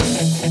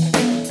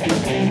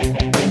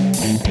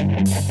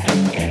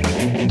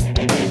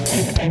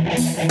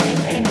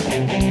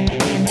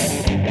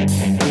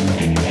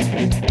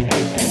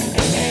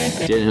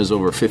has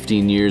over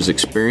 15 years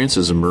experience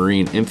as a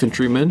Marine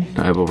infantryman.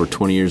 I have over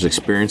 20 years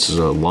experience as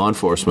a law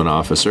enforcement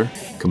officer.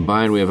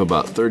 Combined, we have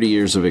about 30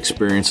 years of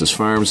experience as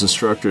firearms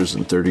instructors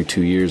and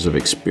 32 years of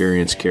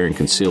experience carrying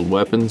concealed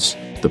weapons.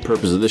 The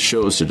purpose of this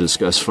show is to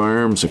discuss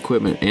firearms,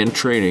 equipment, and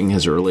training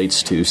as it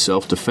relates to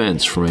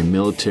self-defense from a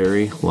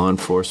military, law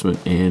enforcement,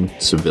 and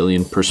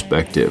civilian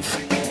perspective.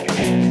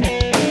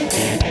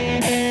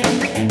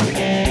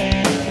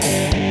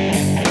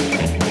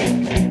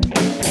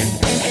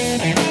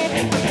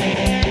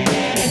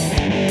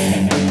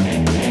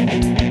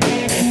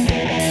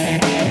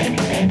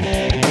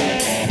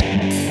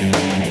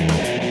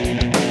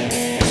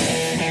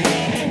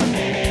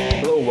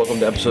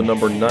 Episode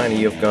number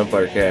 90 of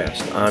Gunfighter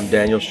Cast. I'm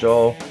Daniel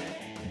Shaw.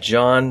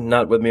 John,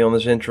 not with me on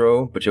this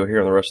intro, but you'll hear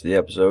on the rest of the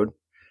episode.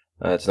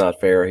 It's not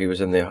fair. He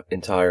was in the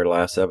entire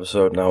last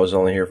episode, and I was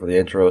only here for the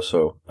intro,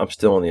 so I'm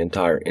still in the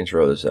entire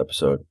intro of this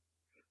episode.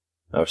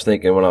 I was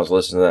thinking when I was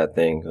listening to that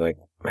thing, like,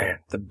 man,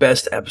 the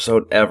best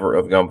episode ever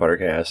of Gunfighter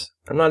Cast.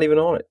 I'm not even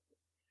on it.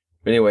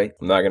 But anyway,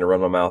 I'm not going to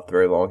run my mouth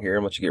very long here.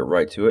 I'm going to let you get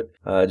right to it.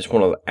 I just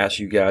want to ask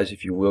you guys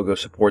if you will go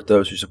support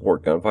those who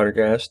support Gunfighter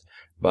Cast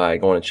by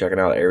going and checking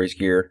out Aries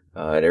Gear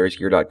at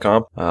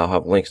ariesgear.com. I'll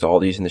have links to all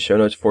these in the show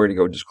notes for you to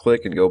go just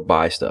click and go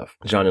buy stuff.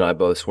 John and I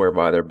both swear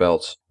by their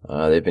belts.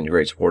 They've been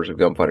great supporters of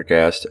Gunfighter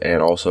Cast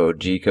and also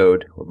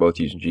G-Code. We're both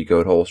using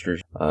G-Code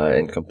holsters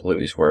and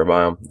completely swear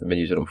by them. I've been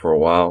using them for a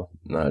while.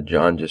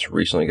 John just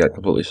recently got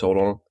completely sold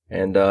on them.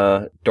 And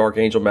Dark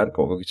Angel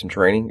Medical, go get some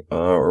training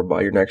or buy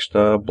your next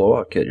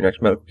blowout kit, your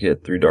next medical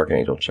kit through Dark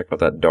Angel. Check out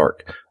that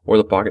Dark or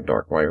the Pocket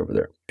Dark while you're over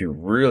there. If you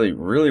really,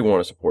 really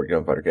want to support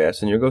Gunfighter Cast,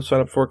 then you'll go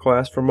sign up for a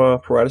class from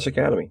Paratus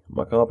Academy,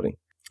 my company.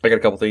 I got a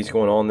couple things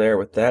going on there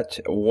with that.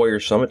 Warrior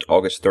Summit,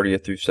 August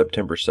 30th through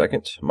September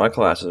 2nd. My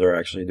classes are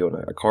actually doing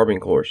a carbine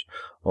course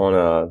on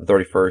the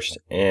 31st,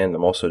 and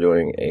I'm also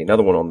doing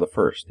another one on the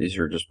 1st. These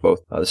are just both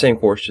the same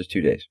course, just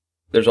 2 days.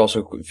 There's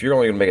also, if you're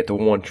only going to make it to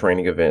one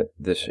training event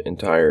this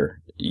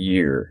entire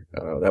year,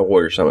 that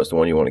Warrior Summit is the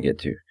one you want to get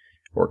to.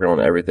 Working on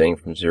everything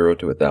from 0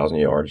 to 1,000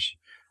 yards,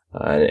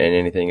 and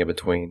anything in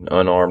between.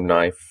 Unarmed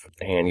knife,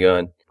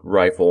 handgun,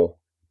 rifle,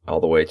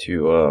 all the way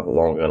to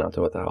long gun out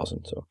to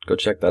 1,000. So go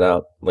check that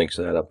out. Links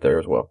to that up there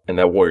as well. And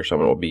that Warrior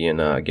Summit will be in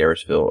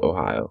Garrettsville,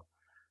 Ohio.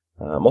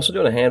 I'm also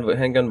doing a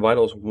Handgun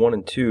Vitals 1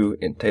 and 2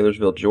 in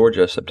Taylorsville,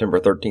 Georgia, September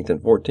 13th and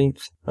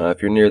 14th.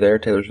 If you're near there,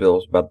 Taylorsville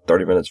is about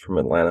 30 minutes from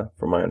Atlanta,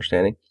 from my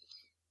understanding.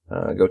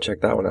 Go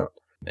check that one out.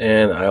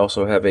 And I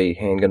also have a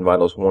Handgun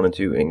Vitals 1 and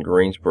 2 in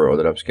Greensboro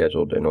that I'm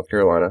scheduled in North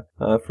Carolina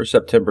for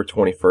September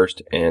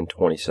 21st and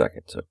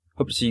 22nd. So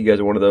hope to see you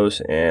guys at one of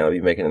those, and I'll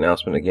be making an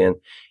announcement again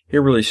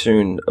here really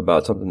soon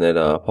about something that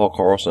Paul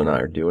Carlson and I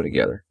are doing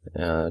together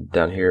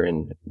down here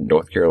in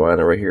North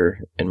Carolina, right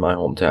here in my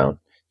hometown.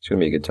 It's going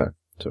to be a good time.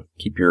 So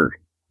keep your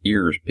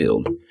ears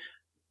peeled.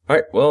 All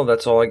right, well,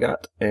 that's all I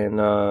got.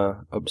 And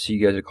hope to see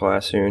you guys at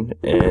class soon.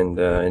 And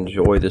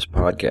enjoy this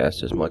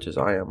podcast as much as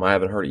I am. I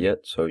haven't heard it yet,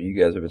 so you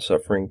guys have been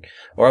suffering.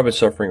 Or I've been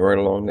suffering right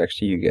along next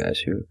to you guys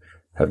who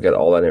have got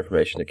all that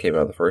information that came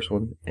out of the first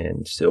one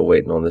and still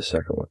waiting on this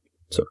second one.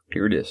 So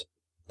here it is.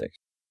 Thanks.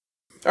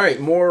 All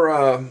right,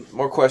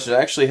 more questions.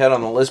 I actually had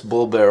on the list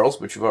bull barrels,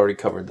 but you've already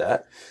covered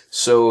that.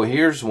 So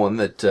here's one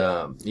that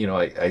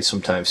I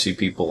sometimes see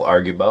people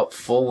argue about: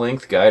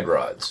 full-length guide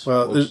rods.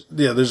 Well,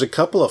 there's a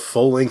couple of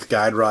full-length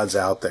guide rods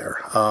out there.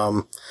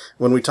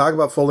 When we talk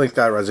about full-length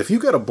guide rods, if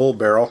you've got a bull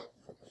barrel,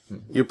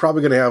 you're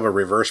probably going to have a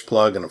reverse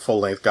plug and a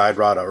full-length guide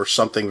rod or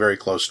something very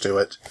close to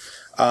it.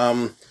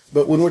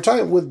 But when we're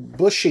talking with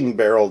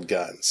bushing-barreled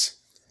guns,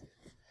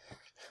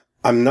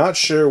 I'm not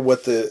sure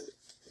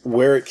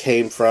where it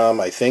came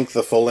from. I think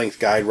the full-length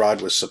guide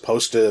rod was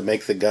supposed to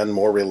make the gun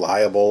more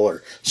reliable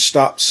or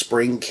stop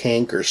spring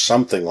kink or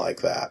something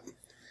like that.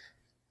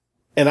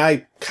 And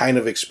I kind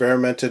of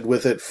experimented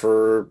with it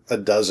for a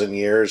dozen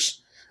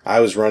years. I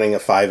was running a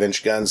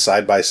 5-inch gun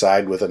side by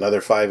side with another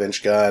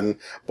 5-inch gun,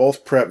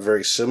 both prepped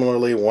very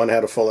similarly. One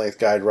had a full-length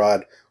guide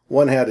rod,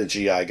 one had a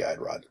GI guide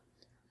rod.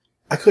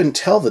 I couldn't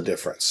tell the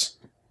difference.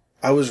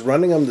 I was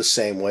running them the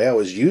same way. I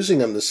was using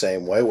them the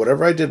same way.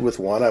 Whatever I did with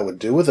one, I would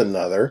do with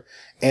another.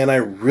 And I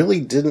really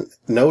didn't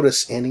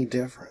notice any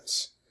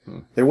difference.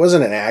 There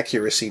wasn't an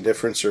accuracy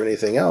difference or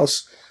anything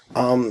else.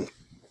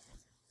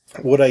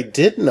 What I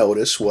did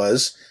notice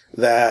was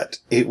that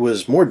it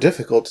was more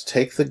difficult to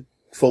take the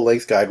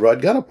full-length guide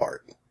rod gun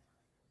apart.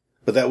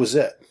 But that was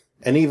it.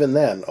 And even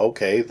then,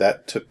 okay,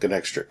 that took an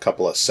extra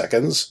couple of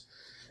seconds.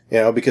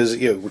 Because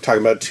we're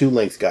talking about a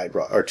 2-length guide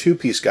rod, or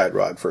 2-piece guide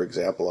rod, for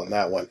example, on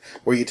that one,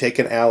 where you take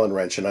an Allen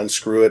wrench and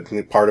unscrew it,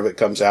 and part of it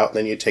comes out, and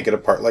then you take it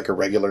apart like a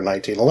regular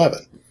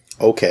 1911.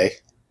 Okay.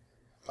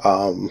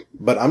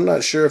 But I'm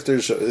not sure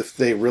if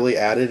they really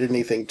added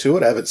anything to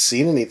it. I haven't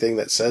seen anything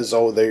that says,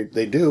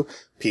 they do.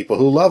 People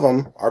who love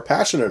them are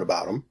passionate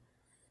about them.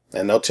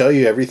 And they'll tell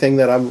you everything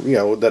that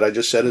that I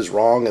just said is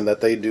wrong and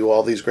that they do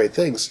all these great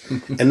things.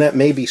 And that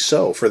may be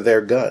so for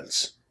their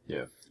guns.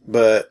 Yeah.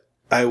 But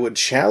I would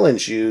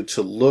challenge you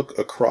to look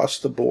across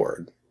the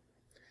board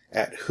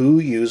at who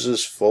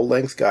uses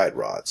full-length guide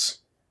rods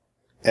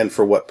and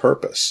for what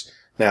purpose.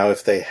 Now,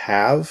 if they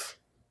have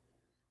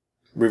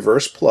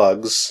reverse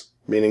plugs,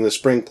 meaning the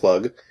spring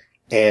plug,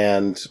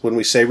 and when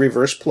we say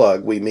reverse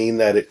plug, we mean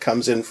that it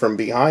comes in from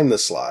behind the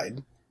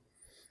slide,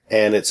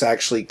 and it's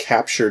actually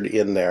captured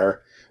in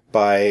there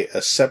by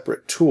a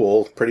separate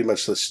tool. Pretty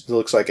much this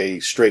looks like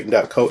a straightened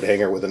out coat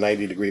hanger with a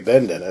 90-degree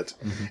bend in it,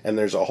 and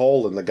there's a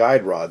hole in the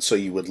guide rod, so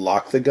you would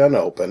lock the gun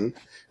open,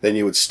 then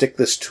you would stick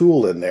this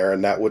tool in there,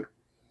 and that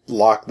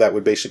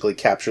would basically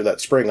capture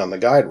that spring on the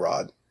guide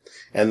rod.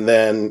 And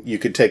then you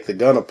could take the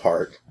gun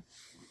apart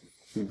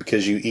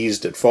because you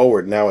eased it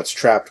forward. Now it's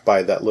trapped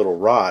by that little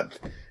rod.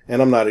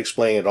 And I'm not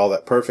explaining it all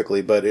that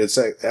perfectly, but it's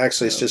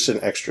just an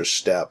extra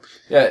step.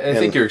 Yeah, I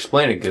think you're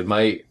explaining it good.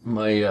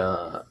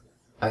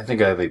 I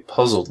think I have a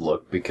puzzled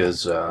look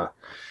because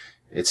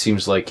it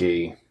seems like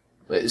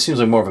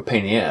more of a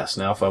pain in the ass.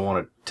 Now, if I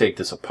want to take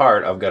this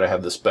apart, I've got to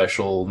have the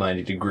special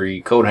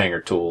 90-degree coat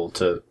hanger tool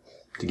to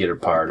get it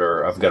apart,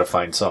 or I've got to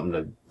find something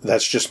to...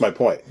 That's just my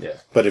point. Yeah.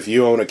 But if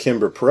you own a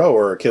Kimber Pro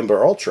or a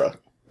Kimber Ultra,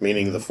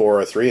 meaning the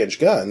 4 or 3-inch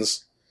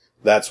guns,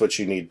 that's what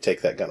you need to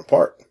take that gun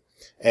apart.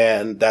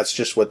 And that's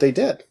just what they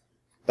did.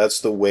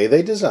 That's the way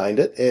they designed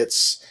it.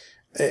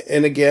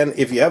 And again,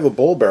 if you have a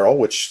bull barrel,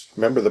 which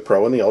remember the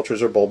Pro and the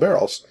Ultras are bull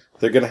barrels,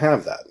 they're going to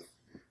have that.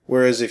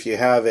 Whereas if you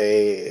have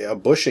a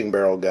bushing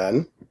barrel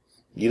gun,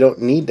 you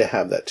don't need to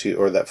have that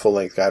or that full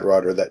length guide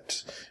rod or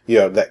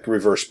that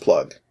reverse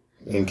plug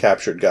in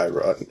captured guide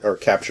rod or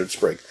captured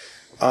spring.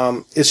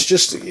 It's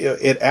just,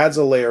 it adds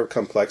a layer of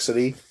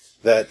complexity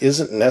that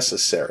isn't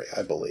necessary,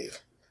 I believe.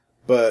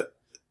 But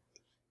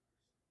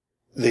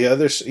the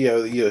other,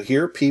 you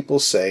hear people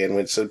say, and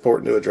it's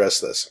important to address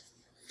this,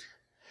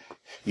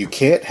 you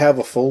can't have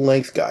a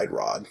full-length guide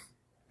rod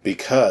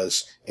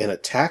because in a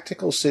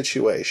tactical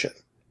situation,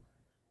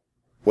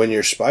 when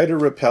you're spider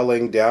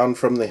rappelling down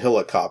from the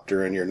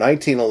helicopter and your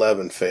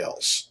 1911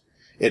 fails,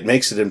 it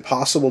makes it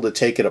impossible to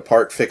take it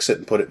apart, fix it,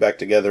 and put it back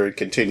together and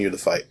continue the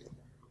fight.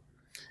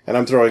 And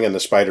I'm throwing in the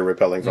spider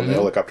rappelling from the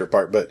helicopter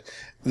part, but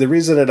the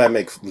reason that I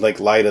make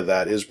light of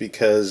that is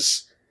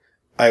because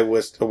I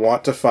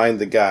want to find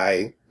the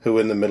guy who,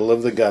 in the middle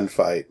of the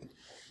gunfight,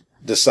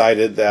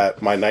 decided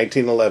that my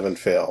 1911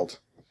 failed,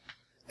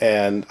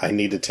 and I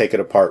need to take it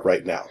apart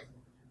right now.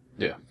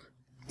 Yeah.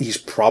 He's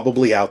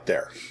probably out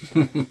there.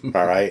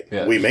 All right?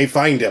 Yeah. We may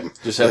find him.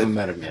 Just haven't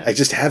met him yet. I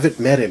just haven't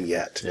met him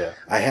yet. Yeah.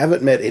 I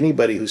haven't met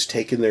anybody who's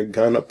taken their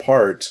gun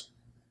apart,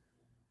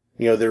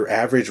 their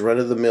average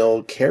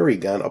run-of-the-mill carry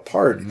gun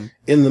apart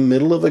in the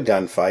middle of a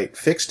gunfight,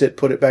 fixed it,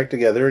 put it back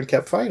together, and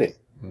kept fighting.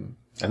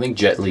 I think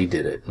Jet Li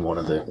did it in one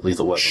of the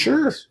Lethal Weapon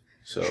movies.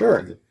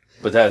 Sure.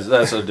 But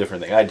that's a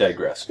different thing. I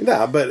digress.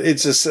 No, but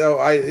it's just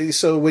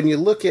so when you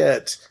look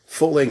at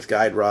full length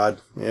guide rod,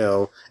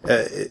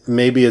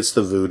 maybe it's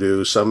the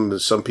voodoo.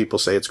 Some people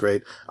say it's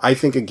great. I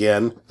think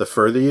again, the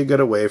further you get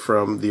away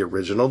from the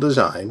original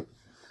design,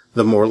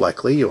 the more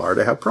likely you are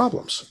to have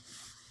problems.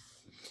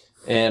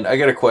 And I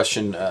got a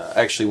question.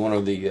 Actually, one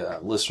of the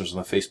listeners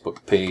on the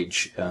Facebook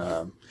page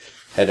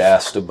had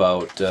asked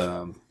about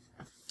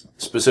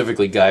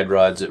specifically guide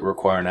rods that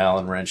require an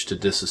Allen wrench to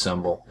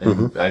disassemble.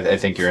 And I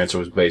think your answer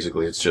was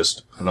basically it's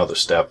just another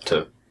step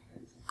to...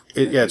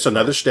 it's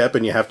another step,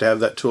 and you have to have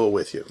that tool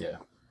with you.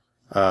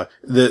 Yeah.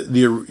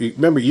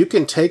 Remember, you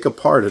can take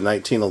apart a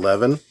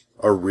 1911,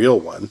 a real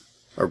one,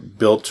 or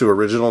built to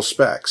original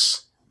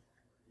specs,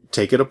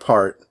 take it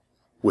apart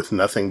with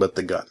nothing but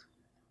the gun,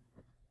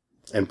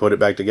 and put it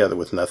back together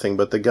with nothing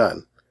but the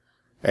gun.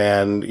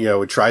 And,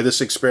 we tried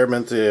this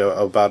experiment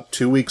about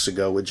 2 weeks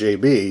ago with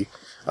JB.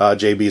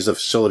 JB is the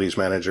facilities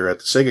manager at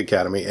the SIG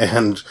Academy,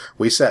 and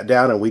we sat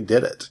down and we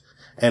did it.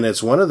 And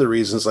it's one of the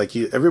reasons,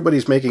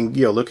 everybody's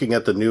looking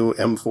at the new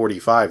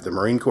M45, the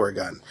Marine Corps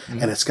gun,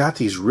 and it's got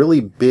these really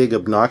big,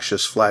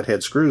 obnoxious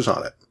flathead screws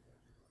on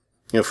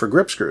it, for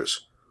grip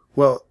screws.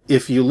 Well,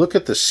 if you look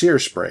at the sear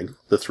spring,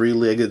 the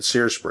 3-legged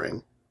sear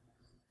spring,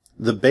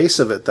 the base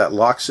of it that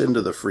locks into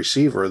the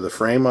receiver, the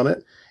frame on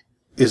it,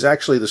 is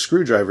actually the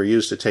screwdriver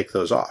used to take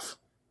those off.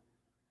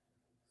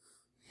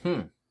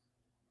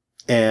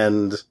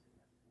 And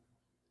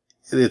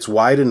it's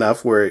wide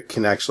enough where it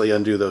can actually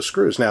undo those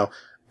screws. Now,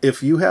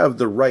 if you have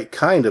the right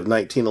kind of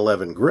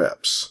 1911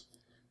 grips,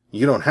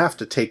 you don't have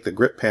to take the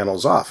grip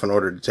panels off in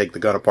order to take the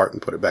gun apart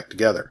and put it back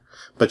together.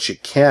 But you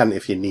can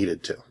if you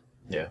needed to.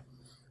 Yeah.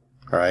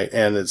 All right.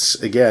 And it's,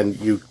 again,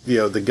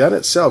 the gun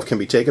itself can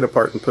be taken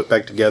apart and put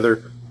back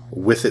together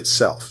with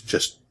itself,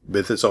 just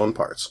with its own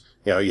parts.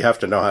 You have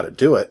to know how to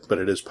do it, but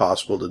it is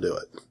possible to do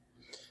it.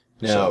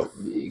 Now,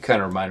 you kind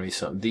of reminded me of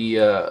something.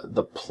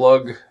 The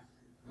plug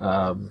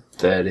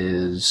that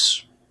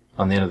is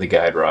on the end of the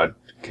guide rod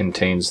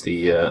contains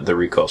the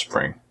recoil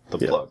spring,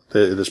 plug.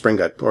 The spring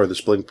guide, or the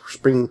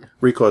spring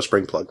recoil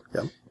spring plug,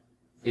 yeah.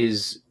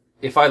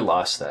 If I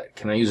lost that,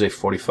 can I use a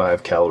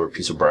 .45 caliber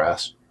piece of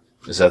brass?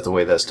 Is that the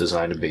way that's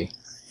designed to be?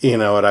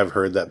 I've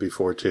heard that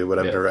before too, but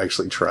I've never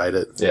actually tried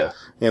it. Yeah.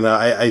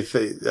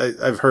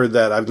 I've heard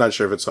that. I'm not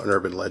sure if it's an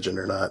urban legend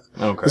or not.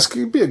 Okay. This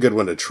could be a good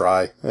one to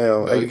try.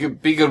 It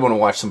could be a good one to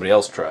watch somebody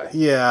else try.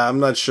 Yeah, I'm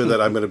not sure that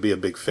I'm going to be a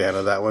big fan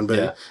of that one,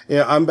 but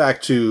I'm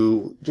back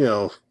to,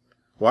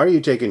 Why are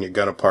you taking your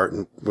gun apart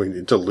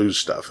to lose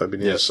stuff? I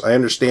mean, yes, I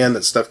understand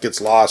that stuff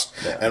gets lost,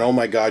 and oh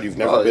my God, you've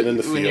never been in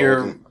the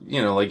field.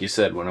 Like you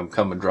said, when I'm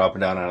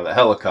dropping down out of the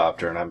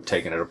helicopter and I'm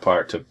taking it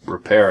apart to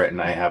repair it, and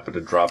I happen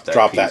to drop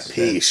that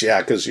piece.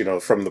 Yeah, because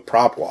from the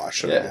prop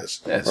wash, it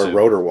is, or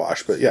rotor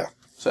wash, but yeah.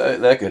 So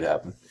that could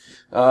happen.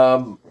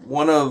 I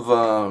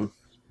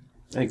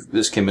think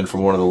this came in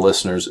from one of the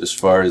listeners as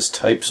far as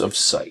types of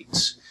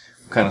sights.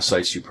 What kind of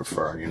sights do you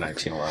prefer in your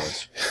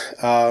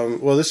 1911s?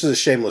 Well, this is a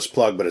shameless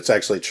plug, but it's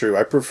actually true.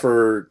 I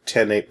prefer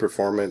 10-8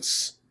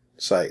 performance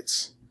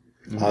sights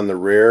on the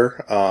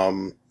rear.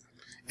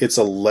 It's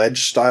a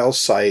ledge-style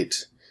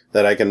sight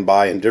that I can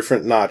buy in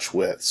different notch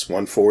widths,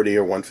 140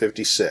 or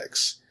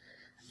 156.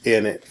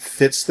 And it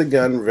fits the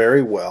gun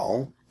very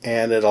well,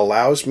 and it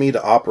allows me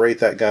to operate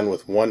that gun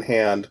with one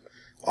hand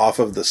off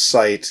of the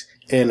sight,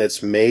 and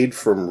it's made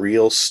from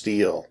real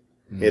steel.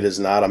 It is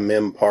not a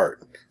MIM part.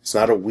 It's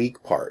not a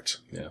weak part.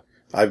 Yeah.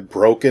 I've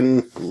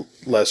broken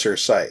lesser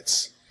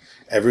sights.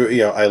 I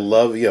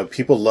love,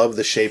 people love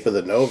the shape of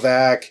the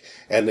Novak,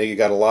 and you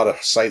got a lot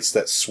of sights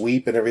that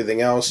sweep and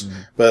everything else.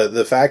 But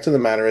the fact of the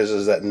matter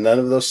is that none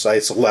of those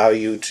sights allow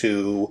you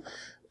to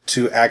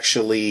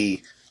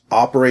actually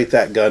operate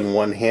that gun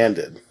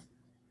one-handed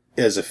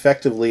as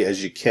effectively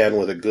as you can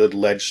with a good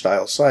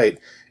ledge-style sight.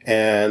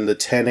 And the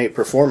 10-8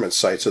 performance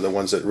sights are the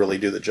ones that really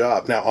do the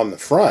job. Now, on the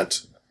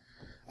front,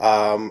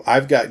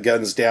 I've got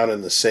guns down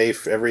in the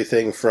safe,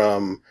 everything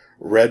from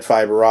red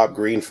fiber op,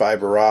 green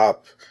fiber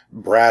op,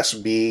 brass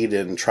bead,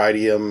 and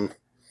tritium,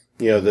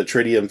 the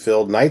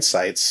tritium-filled night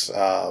sights.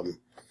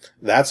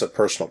 That's a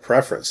personal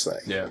preference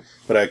thing. Yeah.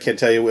 But I can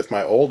tell you with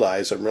my old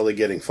eyes, I'm really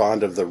getting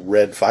fond of the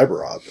red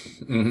fiber op.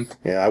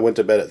 I went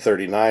to bed at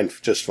 39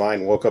 just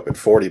fine, woke up at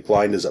 40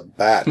 blind as a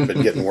bat,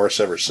 been getting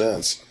worse ever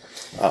since.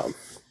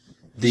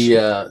 The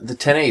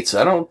 10-8s,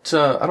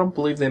 I don't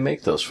believe they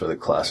make those for the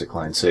classic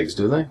line SIGs,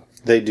 do they?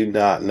 They do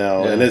not,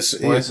 no. Yeah. And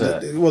Why is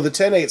that? Well, the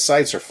 10-8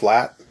 sights are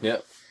flat.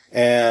 Yep.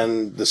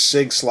 And the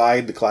SIG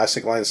slide, the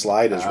classic line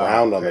slide, is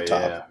round on the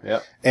top. Yeah.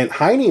 And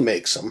Heine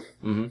makes them.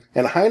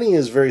 And Heine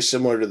is very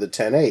similar to the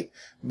 10-8.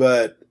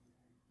 But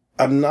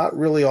I'm not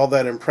really all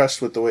that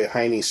impressed with the way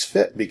Heine's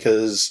fit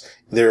because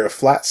they're a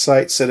flat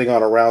sight sitting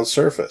on a round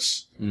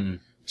surface.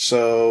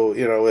 So,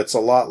 it's a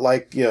lot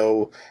like,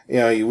 you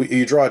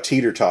draw a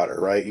teeter-totter,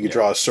 right? You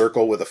draw a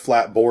circle with a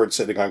flat board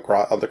sitting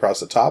across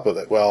the top of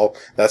it. Well,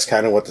 that's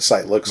kind of what the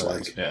sight looks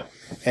like. Yeah.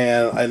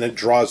 And it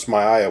draws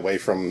my eye away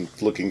from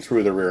looking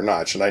through the rear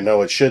notch. And I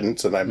know it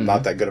shouldn't, and I'm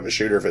not that good of a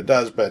shooter if it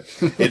does, but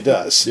it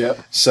does. Yep.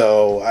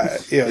 So,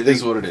 it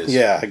is what it is.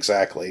 Yeah,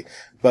 exactly.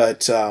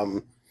 But,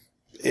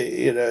 they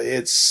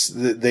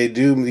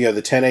do,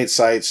 the 10-8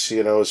 sights,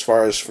 as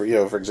far as for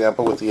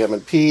example, with the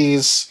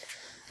M&Ps,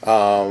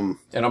 and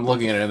I'm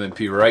looking at an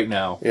M&P right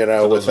now. For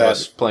those with of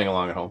us playing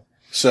along at home.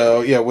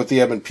 So with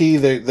the M&P,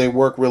 they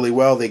work really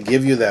well. They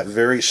give you that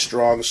very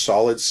strong,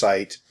 solid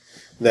sight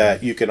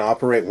that you can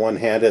operate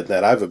one-handed.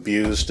 That I've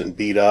abused and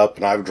beat up,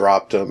 and I've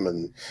dropped them,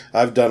 and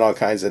I've done all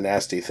kinds of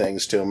nasty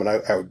things to them.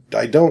 And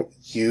I don't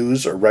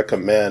use or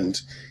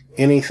recommend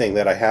anything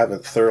that I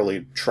haven't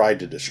thoroughly tried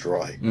to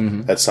destroy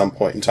at some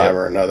point in time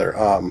or another.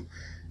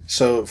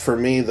 So for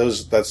me,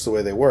 that's the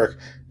way they work.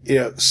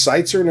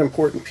 Sights are an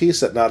important piece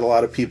that not a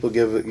lot of people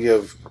give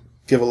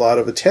a lot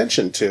of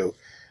attention to.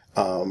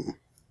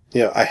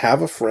 I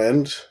have a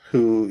friend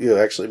who,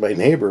 actually my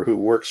neighbor who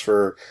works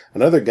for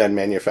another gun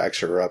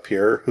manufacturer up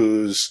here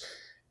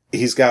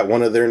he's got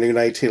one of their new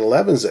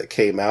 1911s that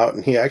came out,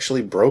 and he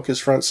actually broke his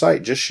front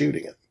sight just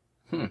shooting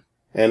it.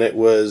 And it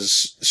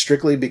was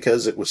strictly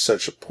because it was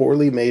such a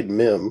poorly made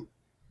MIM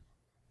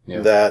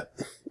that,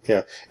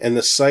 and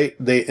the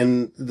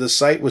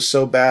sight was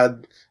so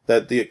bad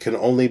that it can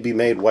only be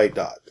made white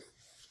dot.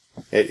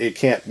 You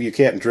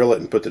can't drill it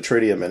and put the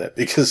tritium in it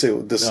because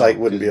the sight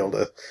wouldn't be able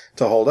to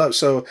hold up.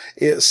 So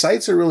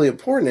sights are really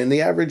important, and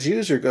the average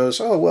user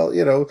goes, oh, well,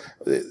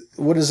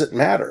 what does it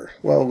matter?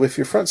 Well, if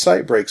your front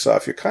sight breaks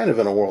off, you're kind of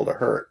in a world of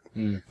hurt.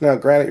 Now,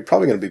 granted, you're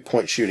probably going to be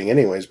point shooting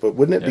anyways, but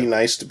wouldn't it be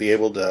nice to be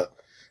able to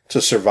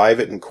survive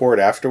it in court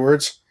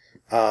afterwards?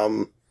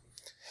 And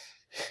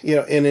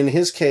in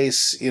his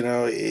case,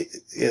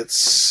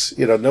 it's,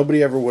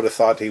 nobody ever would have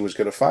thought he was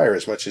going to fire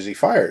as much as he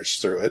fires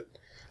through it.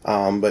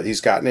 But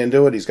he's gotten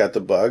into it. He's got the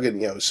bug,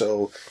 and,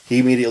 so he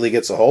immediately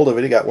gets a hold of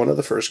it. He got one of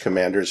the first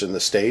commanders in the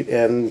state,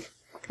 and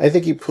I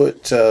think he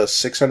put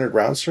 600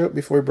 rounds through it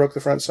before he broke the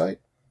front sight.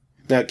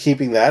 Now,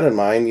 keeping that in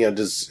mind,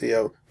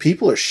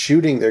 people are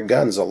shooting their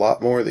guns a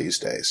lot more these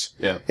days.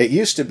 Yeah. It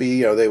used to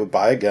be, they would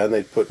buy a gun,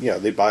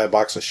 they'd buy a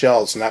box of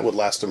shells, and that would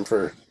last them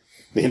for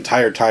the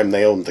entire time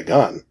they owned the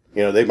gun.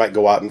 They might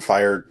go out and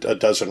fire a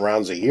dozen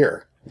rounds a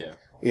year.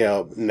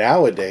 Yeah.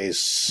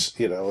 Nowadays,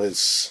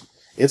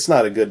 it's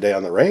not a good day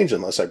on the range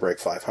unless I break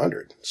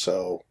 500.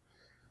 So,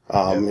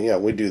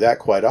 we do that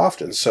quite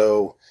often.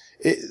 So,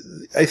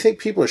 I think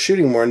people are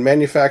shooting more, and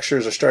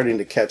manufacturers are starting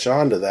to catch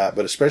on to that,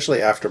 but especially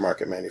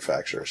aftermarket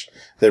manufacturers.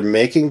 They're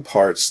making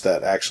parts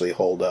that actually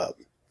hold up.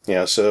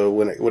 So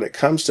when it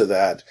comes to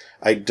that,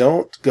 I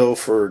don't go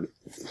for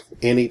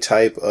any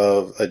type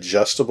of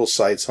adjustable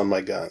sights on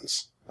my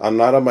guns. I'm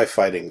not on my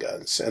fighting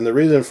guns. And the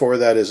reason for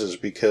that is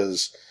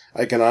because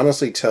I can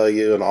honestly tell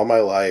you in all my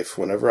life,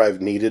 whenever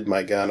I've needed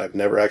my gun, I've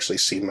never actually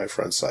seen my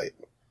front sight.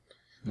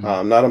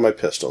 Not on my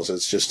pistols.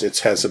 It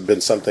hasn't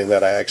been something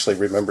that I actually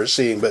remember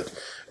seeing. But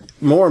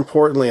more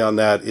importantly on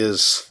that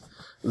is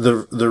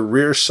the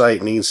rear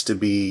sight needs to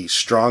be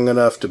strong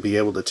enough to be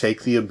able to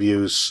take the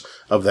abuse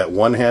of that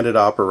one-handed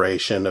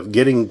operation of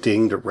getting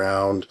dinged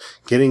around,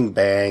 getting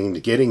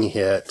banged, getting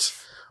hit,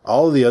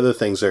 all of the other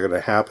things that are going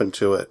to happen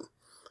to it.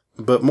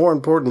 But more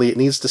importantly, it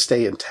needs to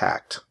stay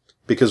intact,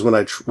 because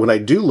when I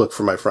do look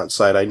for my front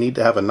sight, I need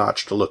to have a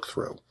notch to look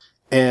through.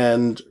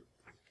 And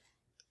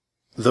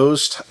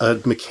those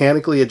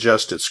mechanically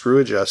adjusted,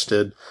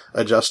 screw-adjusted,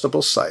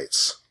 adjustable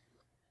sights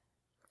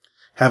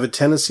have a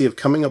tendency of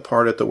coming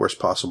apart at the worst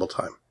possible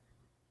time.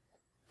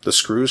 The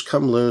screws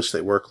come loose,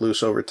 they work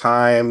loose over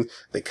time,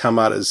 they come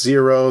out at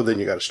zero, then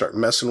you got to start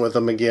messing with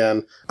them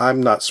again.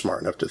 I'm not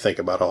smart enough to think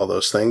about all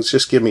those things.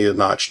 Just give me a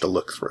notch to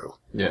look through.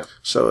 Yeah.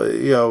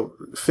 So,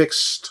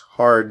 fixed,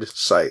 hard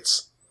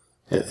sights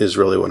is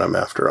really what I'm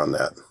after on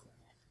that.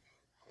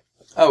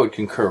 I would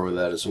concur with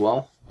that as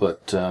well.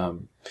 But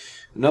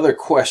another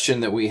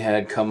question that we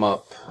had come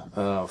up,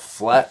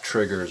 flat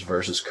triggers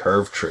versus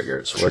curved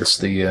triggers. Sure.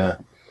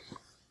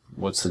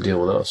 What's the deal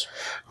with those?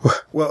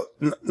 Well,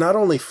 not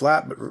only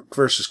flat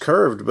versus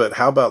curved, but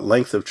how about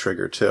length of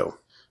trigger too?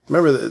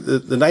 Remember,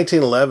 the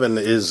 1911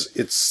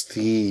 it's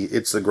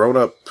the grown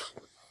up.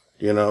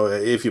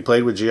 If you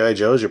played with GI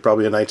Joes, you're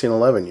probably a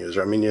 1911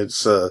 user. I mean,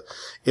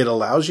 it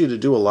allows you to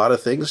do a lot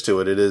of things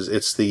to it.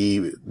 It's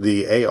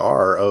the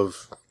AR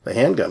of the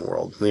handgun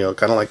world.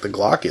 Kind of like the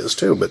Glock is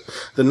too. But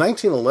the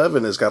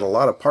 1911 has got a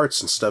lot of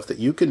parts and stuff that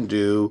you can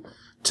do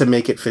to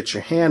make it fit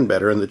your hand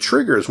better, and the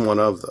trigger is one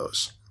of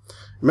those.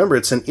 Remember,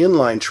 it's an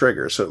inline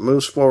trigger, so it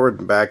moves forward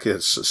and back.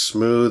 It's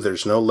smooth.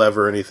 There's no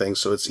lever or anything,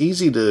 so it's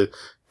easy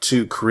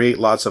to create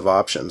lots of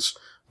options.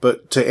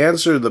 But to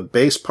answer the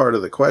base part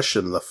of the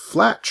question, the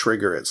flat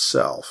trigger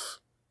itself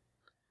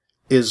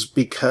is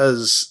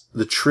because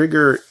the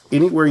trigger,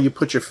 anywhere you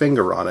put your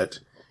finger on it,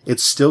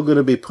 it's still going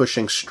to be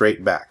pushing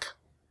straight back.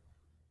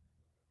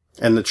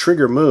 And the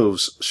trigger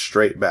moves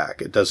straight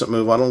back. It doesn't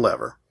move on a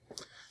lever.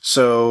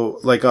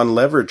 So, like on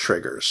levered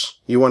triggers,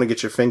 you want to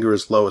get your finger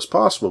as low as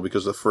possible,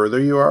 because the further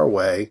you are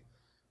away,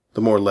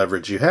 the more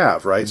leverage you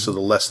have, right? Mm-hmm. So the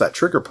less that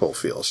trigger pull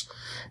feels.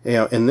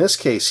 In this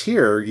case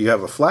here, you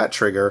have a flat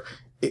trigger.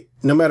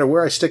 No matter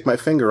where I stick my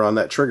finger on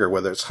that trigger,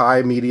 whether it's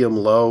high, medium,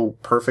 low,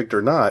 perfect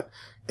or not,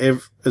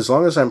 as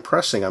long as I'm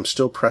pressing, I'm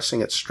still pressing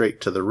it straight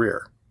to the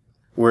rear.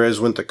 Whereas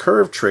with the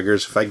curved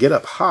triggers, if I get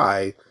up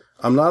high,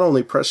 I'm not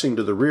only pressing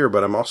to the rear,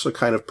 but I'm also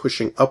kind of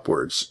pushing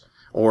upwards.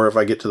 Or if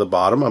I get to the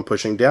bottom, I'm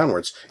pushing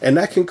downwards, and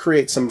that can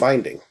create some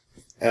binding.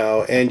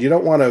 And you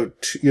don't want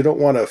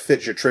to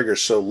fit your trigger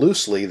so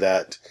loosely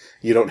that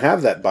you don't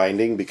have that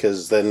binding,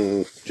 because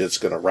then it's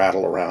going to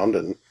rattle around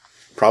and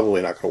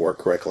probably not going to work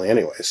correctly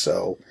anyway.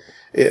 So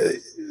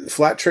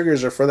flat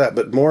triggers are for that,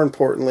 but more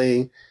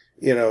importantly,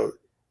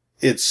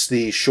 it's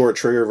the short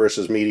trigger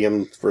versus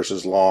medium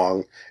versus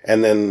long,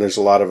 and then there's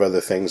a lot of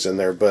other things in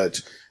there. But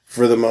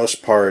for the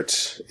most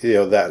part,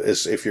 that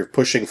is, if you're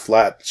pushing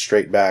flat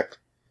straight back,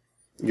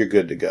 you're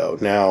good to go.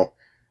 Now,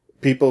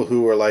 people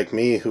who are like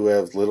me, who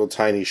have little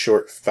tiny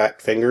short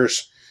fat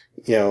fingers,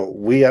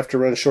 we have to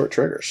run short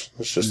triggers.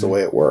 It's just the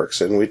way it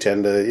works. And we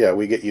tend to,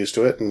 we get used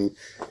to it. And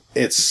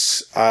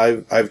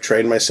I've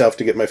trained myself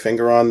to get my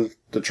finger on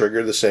the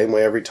trigger the same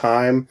way every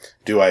time.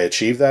 Do I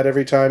achieve that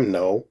every time?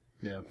 No.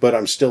 Yeah. But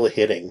I'm still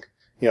hitting.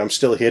 I'm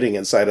still hitting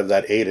inside of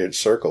that 8-inch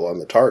circle on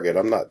the target.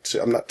 I'm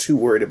not too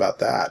worried about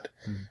that.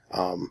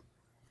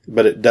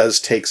 But it does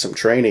take some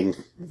training,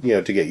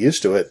 to get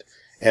used to it.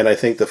 And I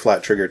think the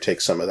flat trigger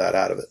takes some of that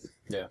out of it.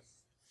 Yeah.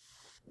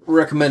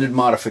 Recommended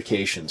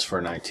modifications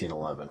for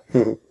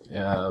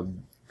 1911.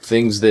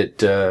 Things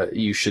that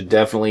you should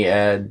definitely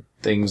add,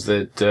 things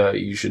that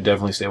you should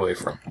definitely stay away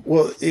from.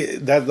 Well,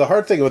 the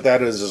hard thing with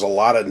that is there's a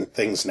lot of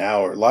things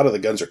now, or a lot of the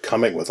guns are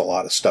coming with a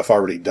lot of stuff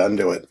already done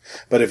to it.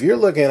 But if you're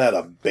looking at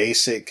a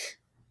basic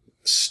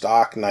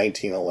stock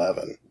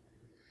 1911,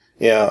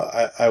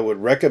 I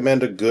would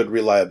recommend a good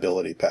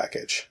reliability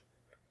package.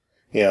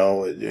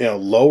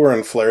 Lower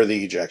and flare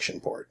the ejection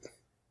port.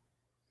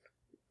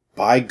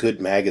 Buy good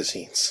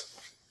magazines.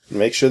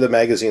 Make sure the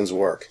magazines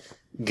work.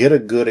 Get a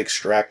good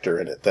extractor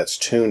in it that's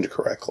tuned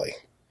correctly.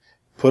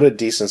 Put a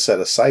decent set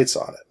of sights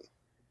on it.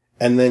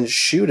 And then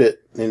shoot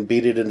it and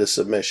beat it into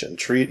submission.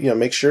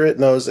 Make sure it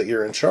knows that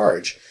you're in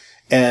charge.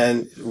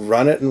 And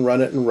run it and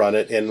run it and run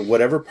it. And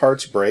whatever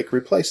parts break,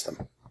 replace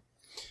them.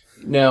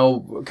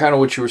 Now, kind of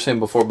what you were saying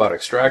before about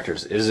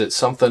extractors. Is it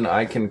something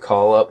I can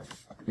call up,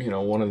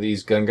 one of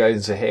these gun guys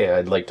and say, hey,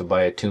 I'd like to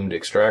buy a tuned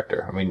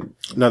extractor? I mean...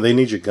 No, they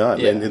need your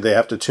gun. Yeah. And they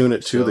have to tune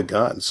it to the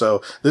gun.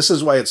 So this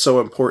is why it's so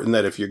important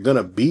that if you're going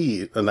to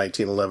be a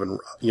 1911,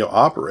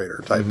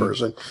 operator type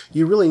person,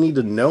 you really need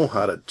to know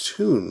how to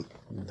tune.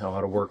 Know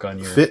how to work on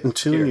your... Fit and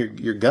tune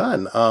your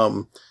gun.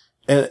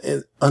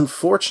 And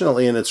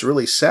unfortunately, and it's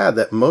really sad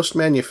that most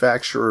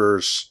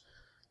manufacturers'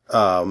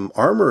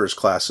 armorers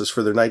classes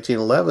for their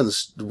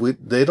 1911s,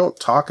 they don't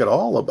talk at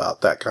all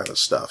about that kind of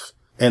stuff.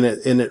 And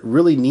it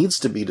really needs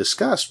to be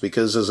discussed,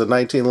 because as a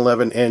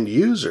 1911 end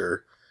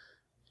user,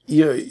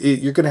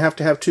 you're going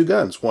to have two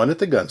guns, one at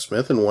the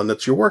gunsmith and one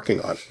that you're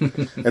working on.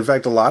 In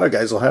fact, a lot of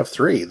guys will have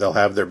three. They'll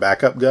have their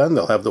backup gun,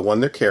 they'll have the one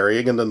they're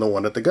carrying, and then the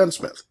one at the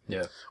gunsmith.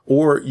 Yeah.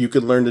 Or you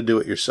can learn to do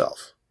it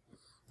yourself.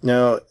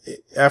 Now,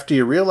 after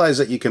you realize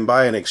that you can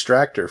buy an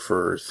extractor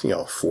for,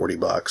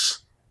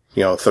 $40,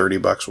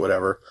 $30,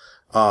 whatever,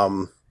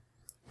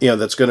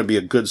 that's going to be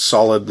a good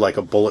solid, like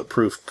a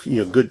bulletproof,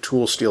 good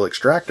tool steel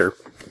extractor.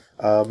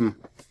 And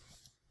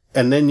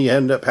then you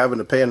end up having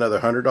to pay another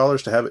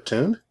 $100 to have it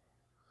tuned.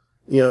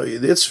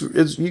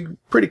 You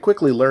pretty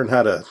quickly learn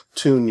how to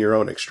tune your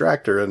own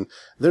extractor, and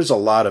there's a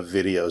lot of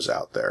videos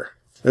out there.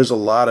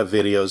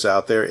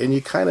 And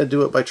you kind of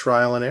do it by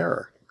trial and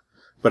error.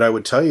 But I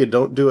would tell you,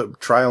 don't do it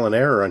trial and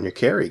error on your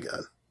carry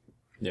gun.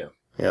 Yeah.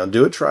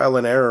 Do a trial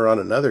and error on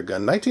another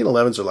gun.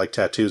 1911s are like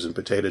tattoos and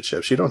potato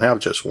chips. You don't have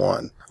just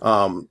one.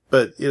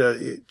 But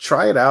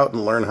try it out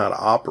and learn how to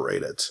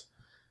operate it.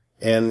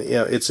 And,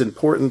 it's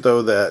important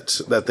though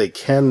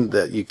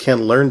that you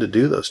can learn to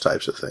do those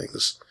types of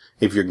things.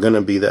 If you're going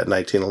to be that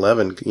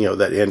 1911,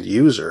 that end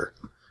user,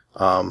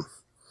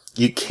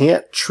 you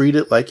can't treat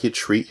it like you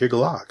treat your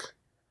Glock.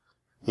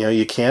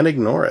 You can't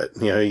ignore it.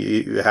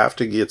 You have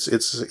to,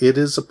 it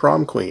is a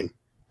prom queen.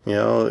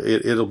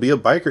 It'll be a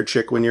biker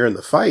chick when you're in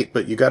the fight,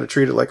 but you got to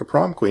treat it like a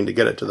prom queen to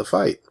get it to the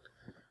fight.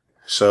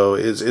 So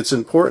it's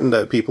important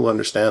that people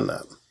understand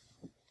that.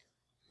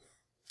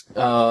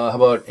 How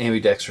about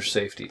ambidextrous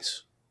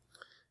safeties?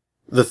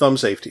 The thumb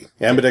safety,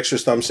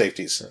 ambidextrous thumb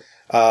safeties.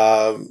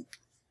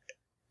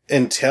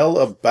 Until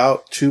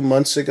about 3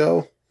 months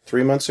ago,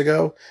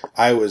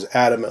 I was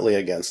adamantly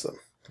against them.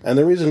 And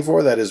the reason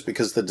for that is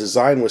because the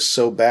design was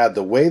so bad.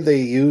 The way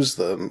they used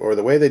them, or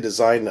the way they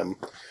designed them,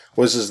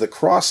 was the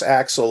cross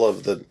axle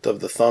of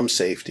the thumb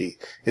safety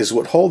is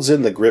what holds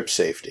in the grip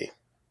safety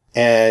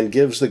and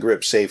gives the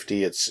grip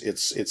safety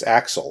its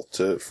axle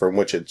from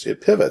which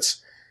it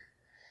pivots.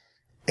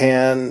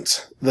 And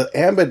the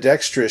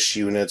ambidextrous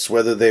units,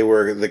 whether they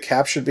were the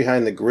captured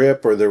behind the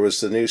grip, or there was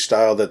the new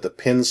style the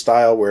pin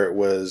style where it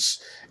was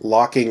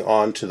locking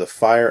onto the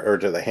fire or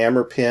to the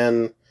hammer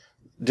pin,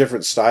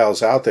 different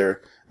styles out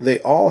there, they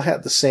all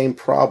had the same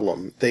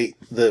problem. The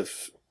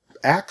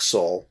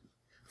axle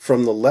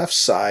from the left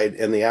side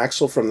and the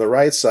axle from the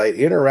right side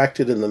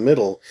interacted in the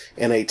middle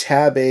in a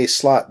tab A,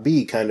 slot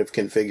B kind of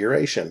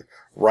configuration,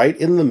 right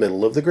in the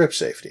middle of the grip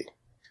safety.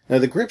 Now,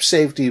 the grip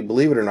safety,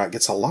 believe it or not,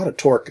 gets a lot of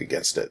torque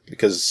against it,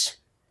 because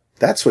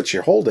that's what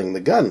you're holding,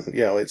 the gun.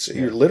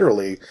 You're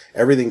literally,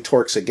 everything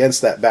torques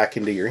against that back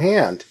into your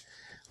hand.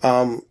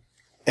 And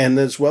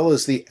as well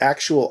as the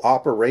actual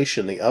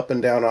operation, the up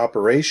and down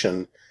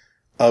operation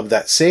of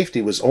that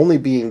safety was only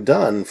being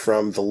done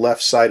from the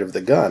left side of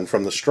the gun,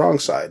 from the strong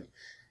side.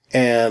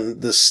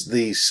 And the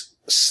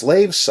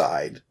slave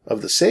side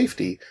of the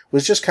safety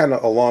was just kind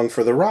of along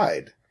for the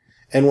ride.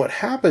 And what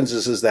happens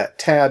is that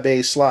tab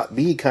A, slot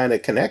B kind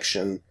of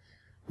connection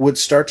would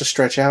start to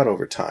stretch out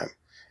over time.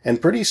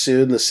 And pretty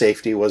soon the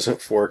safety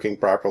wasn't forking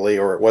properly,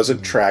 or it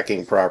wasn't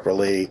tracking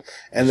properly.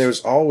 And there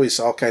was always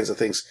all kinds of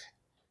things.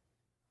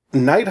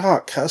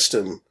 Nighthawk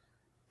Custom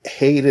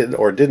hated,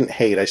 or didn't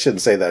hate, I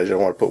shouldn't say that, I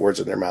don't want to put words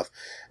in their mouth.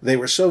 They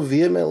were so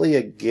vehemently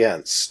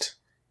against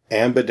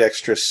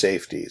ambidextrous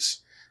safeties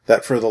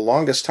that for the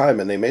longest time,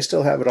 and they may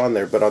still have it on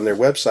there, but on their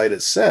website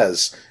it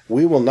says,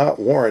 we will not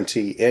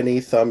warranty any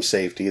thumb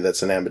safety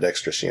that's an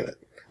ambidextrous unit.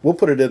 We'll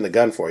put it in the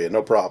gun for you,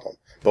 no problem,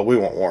 but we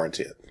won't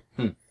warranty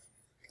it.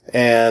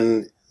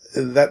 And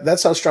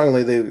that's how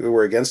strongly they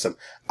were against them.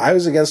 I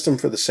was against them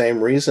for the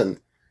same reason,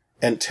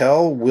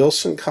 until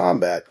Wilson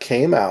Combat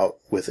came out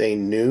with a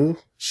new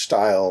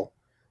style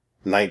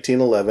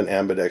 1911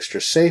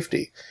 ambidextrous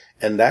safety.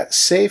 And that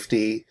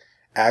safety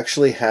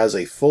actually has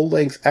a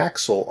full-length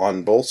axle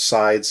on both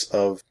sides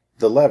of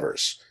the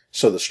levers.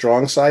 So the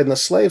strong side and the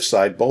slave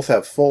side both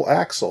have full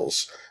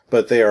axles,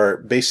 but they are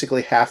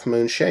basically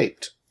half-moon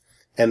shaped.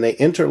 And they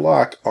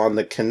interlock on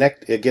the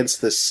connect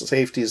against the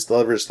safety's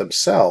levers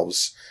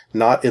themselves,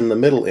 not in the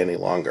middle any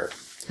longer.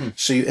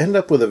 So you end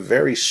up with a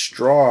very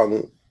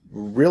strong,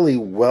 really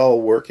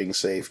well-working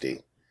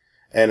safety,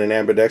 and an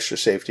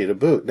ambidextrous safety to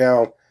boot.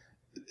 Now,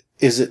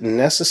 is it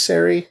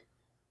necessary?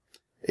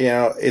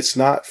 It's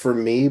not for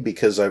me,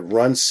 because I've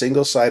run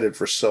single-sided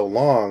for so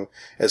long.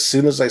 As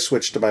soon as I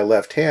switch to my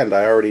left hand,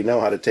 I already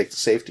know how to take the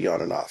safety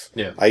on and off.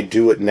 Yeah. I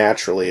do it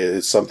naturally.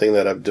 It's something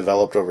that I've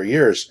developed over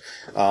years.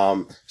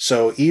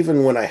 So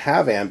even when I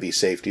have ambi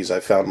safeties, I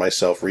found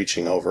myself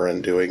reaching over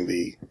and doing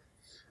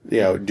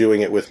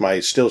doing it with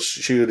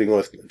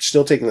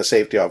still taking the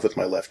safety off with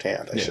my left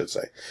hand, I should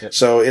say. Yeah.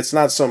 So it's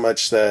not so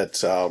much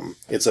that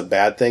it's a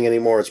bad thing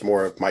anymore. It's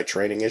more of my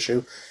training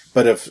issue.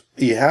 But if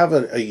you have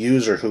a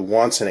user who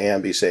wants an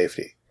ambi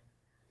safety,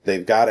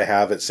 they've got to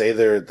have it. Say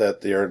they're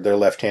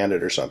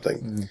left-handed or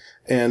something,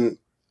 and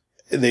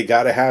They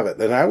got to have it.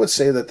 And I would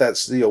say that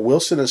that's,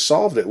 Wilson has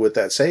solved it with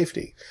that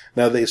safety.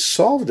 Now, they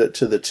solved it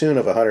to the tune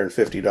of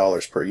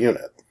 $150 per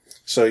unit.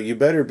 So you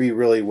better be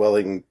really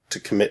willing to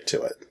commit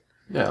to it.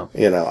 Yeah.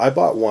 I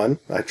bought one.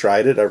 I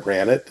tried it. I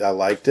ran it. I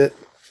liked it.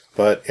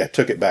 But I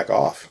took it back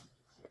off.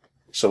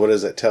 So what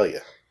does that tell you?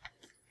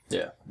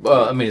 Yeah.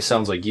 Well, I mean, it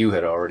sounds like you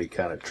had already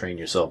kind of trained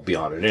yourself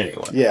beyond it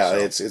anyway.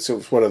 Yeah, so.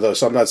 it's one of those.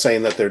 So I'm not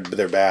saying that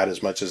they're bad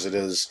as much as it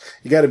is.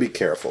 You got to be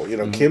careful.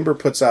 Kimber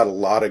puts out a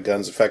lot of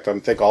guns. In fact, I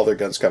think all their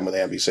guns come with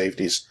ambi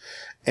safeties,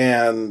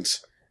 and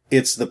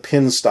it's the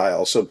pin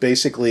style. So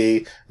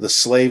basically, the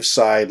slave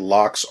side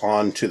locks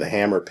onto the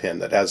hammer pin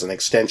that has an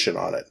extension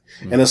on it,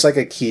 and it's like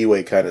a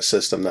keyway kind of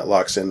system that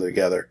locks in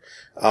together.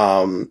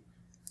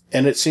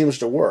 And it seems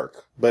to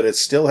work, but it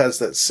still has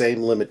that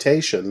same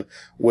limitation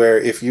where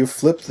if you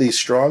flip the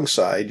strong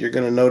side, you're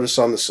going to notice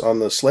on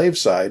the slave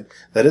side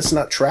that it's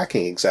not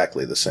tracking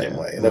exactly the same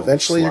way. And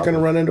eventually you're going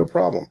to run into a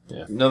problem.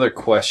 Yeah. Another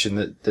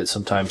question that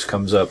sometimes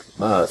comes up,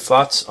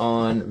 thoughts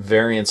on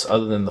variants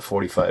other than the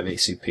 45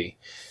 ACP,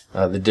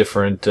 the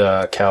different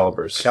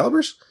calibers.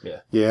 Calibers?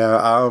 Yeah.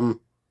 Yeah.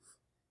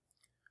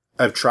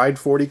 I've tried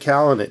 40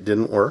 cal and it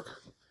didn't work.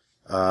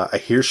 I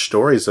hear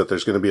stories that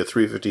there's going to be a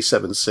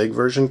 357 SIG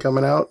version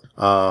coming out,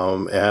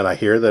 and I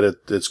hear that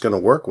it's going to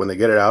work when they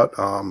get it out.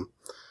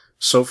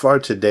 So far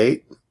to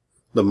date,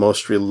 the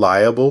most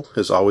reliable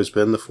has always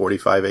been the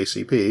 45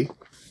 ACP.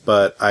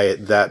 But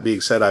that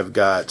being said, I've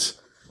got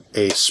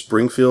a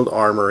Springfield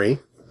Armory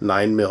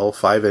 9mm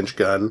 5-inch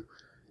gun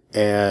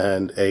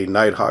and a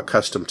Nighthawk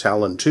Custom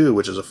Talon 2,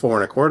 which is a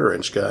 4 1/4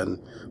 inch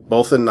gun,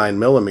 both in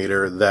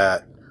 9mm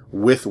that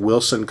with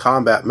Wilson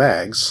combat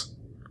mags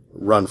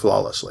run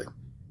flawlessly.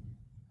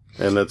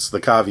 And that's the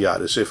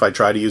caveat, is if I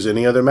try to use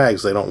any other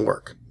mags, they don't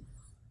work.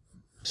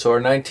 So are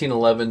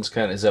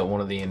 1911s is that one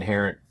of the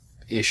inherent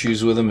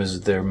issues with them, is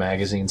they're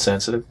magazine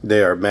sensitive?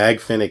 They are mag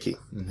finicky,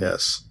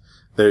 yes.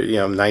 They're,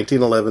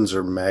 1911s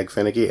are mag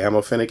finicky,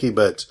 ammo finicky,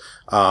 but,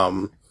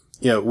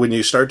 when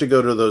you start to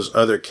go to those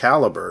other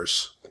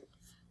calibers,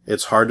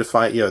 it's hard to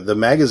find, the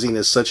magazine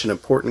is such an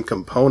important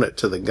component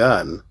to the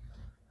gun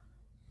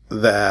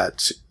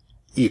that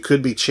you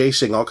could be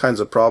chasing all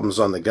kinds of problems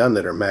on the gun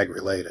that are mag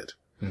related.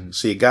 Mm-hmm.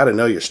 So you got to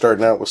know you're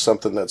starting out with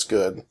something that's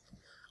good.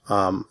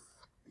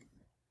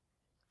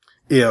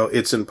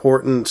 It's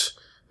important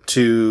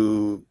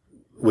to,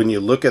 when you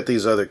look at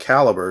these other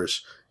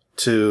calibers,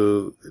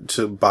 to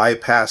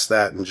bypass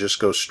that and just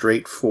go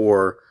straight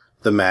for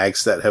the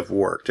mags that have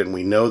worked. And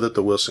we know that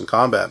the Wilson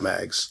Combat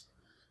mags,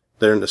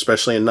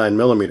 especially in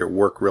 9mm,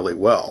 work really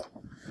well.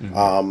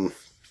 Mm-hmm.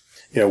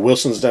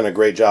 Wilson's done a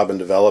great job in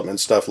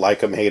development stuff,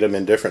 like him, hate him,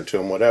 indifferent to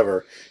him,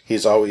 whatever.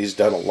 He's always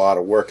done a lot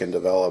of work in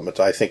development.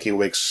 I think he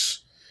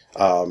makes,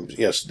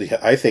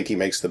 I think he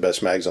makes the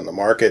best mags on the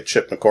market.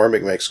 Chip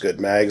McCormick makes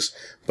good mags,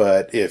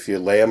 but if you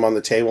lay them on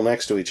the table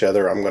next to each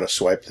other, I'm going to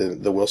swipe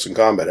the Wilson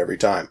Combat every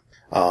time.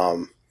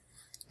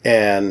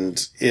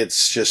 And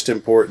it's just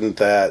important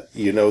that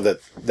that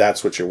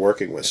that's what you're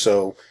working with.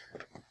 So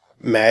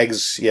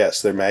mags,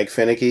 yes, they're mag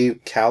finicky.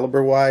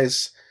 Caliber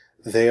wise,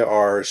 there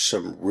are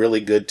some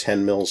really good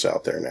 10 mils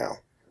out there now.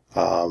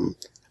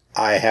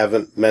 I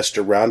haven't messed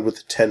around with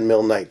the 10 mil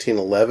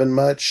 1911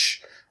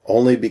 much,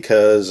 only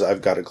because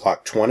I've got a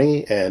Glock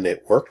 20 and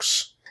it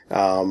works.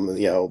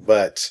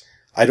 But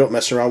I don't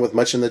mess around with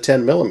much in the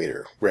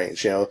 10mm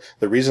range.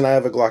 The reason I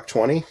have a Glock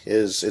 20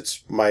 is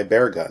it's my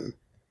bear gun.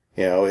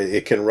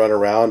 It can run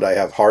around. I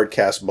have hard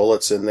cast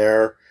bullets in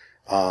there.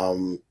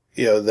 From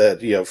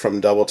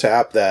double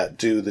tap that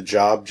do the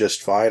job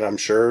just fine. I'm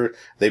sure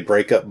they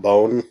break up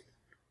bone.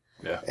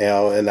 Yeah.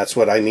 And that's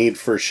what I need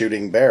for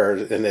shooting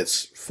bears, and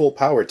it's full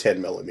power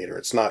 10mm.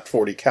 It's not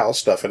 40 cal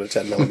stuff in a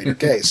 10mm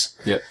case.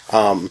 Yeah.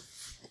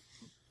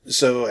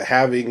 So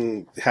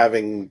having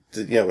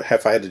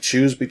if I had to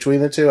choose between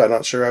the two, I'm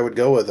not sure I would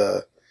go with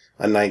a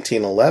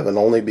 1911,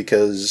 only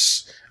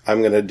because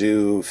I'm going to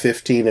do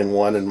 15 in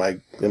one in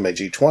my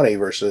G20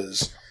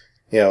 versus,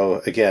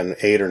 again,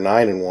 8 or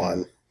 9 in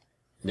one.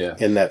 Yeah.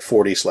 In that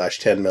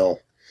 40/10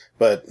 mil.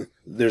 But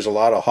there's a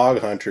lot of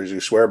hog hunters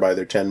who swear by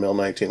their 10 mil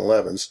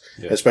 1911s,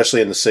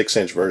 especially in the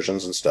 6-inch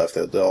versions and stuff.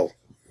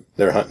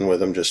 They're hunting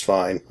with them just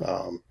fine.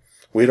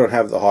 We don't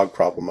have the hog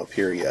problem up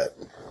here yet,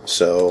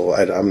 so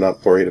I'm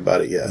not worried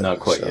about it yet.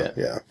 Not quite yet.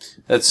 Yeah,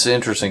 that's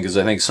interesting because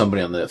I think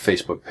somebody on the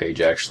Facebook page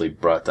actually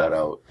brought that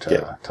out,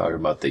 talking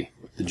about the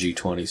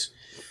G20s.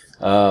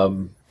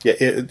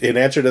 In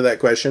answer to that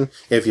question,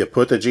 if you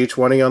put the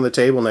G20 on the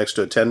table next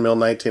to a 10 mil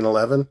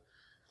 1911,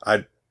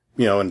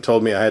 and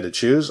told me I had to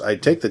choose,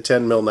 I'd take the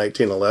 10 mil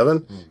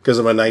 1911 because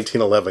I'm a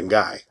 1911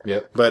 guy.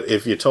 Yep. But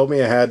if you told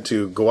me I had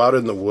to go out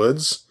in the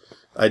woods,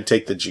 I'd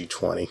take the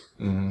G20.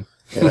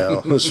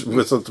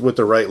 Mm-hmm. with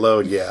the right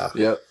load, yeah.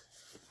 Yep.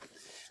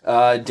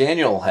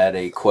 Daniel had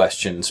a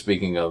question,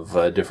 speaking of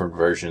different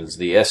versions,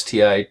 the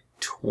STI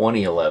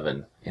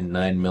 2011 in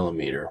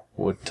 9mm.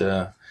 What,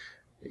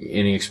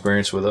 any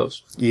experience with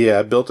those? Yeah,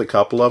 I built a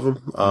couple of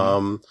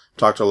them.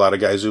 Talked to a lot of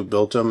guys who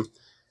built them.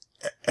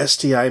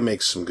 STI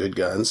makes some good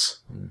guns.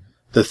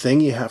 The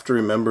thing you have to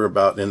remember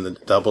about in the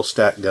double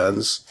stack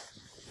guns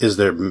is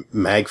they're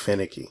mag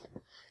finicky.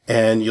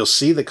 And you'll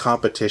see the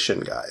competition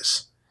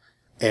guys.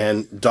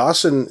 And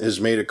Dawson has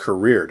made a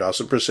career,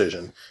 Dawson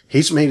Precision.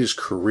 He's made his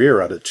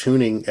career out of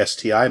tuning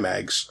STI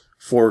mags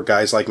for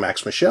guys like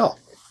Max Michel.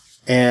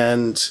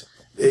 And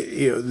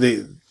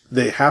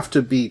they have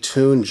to be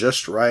tuned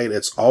just right.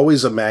 It's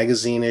always a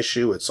magazine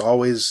issue. It's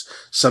always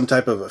some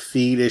type of a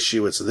feed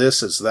issue. It's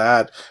this, it's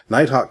that.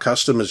 Nighthawk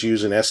Custom is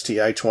using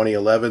STI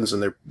 2011s,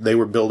 and they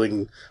were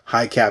building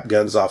high cap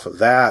guns off of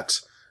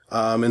that.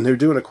 And they're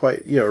doing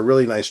a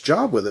really nice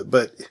job with it,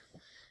 but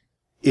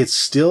it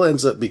still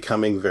ends up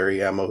becoming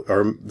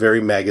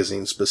very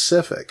magazine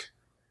specific,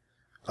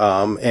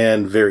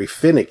 and very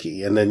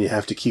finicky. And then you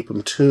have to keep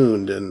them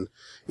tuned. And,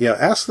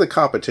 ask the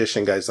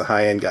competition guys, the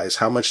high end guys,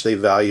 how much they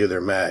value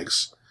their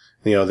mags.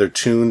 They're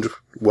tuned,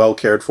 well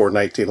cared for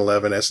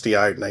 1911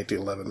 STI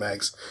 1911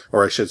 mags,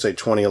 or I should say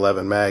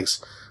 2011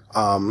 mags.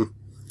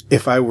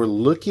 If I were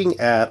looking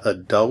at a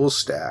double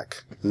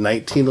stack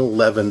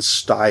 1911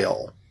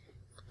 style,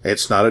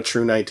 it's not a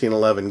true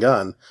 1911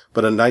 gun,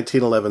 but a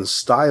 1911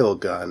 style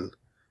gun,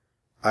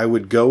 I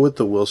would go with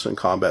the Wilson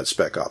Combat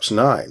Spec Ops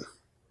 9.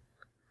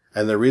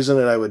 And the reason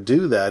that I would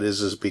do that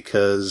is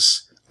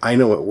because I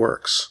know it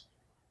works.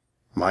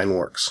 Mine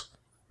works.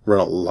 Run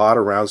a lot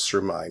of rounds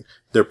through mine.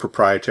 They're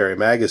proprietary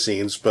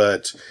magazines,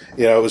 but,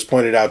 it was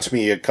pointed out to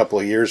me a couple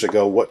of years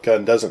ago, what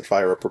gun doesn't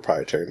fire a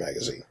proprietary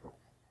magazine?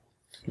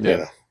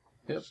 Yeah.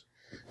 Yep.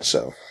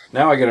 So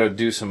now I got to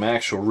do some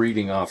actual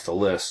reading off the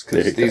list,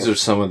 because these are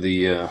some of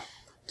the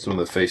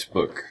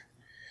Facebook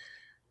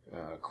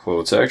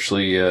quotes.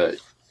 Actually,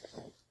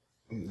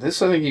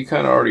 this I think you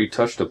kind of already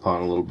touched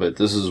upon a little bit.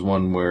 This is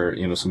one where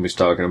somebody's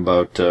talking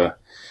about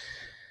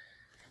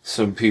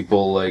some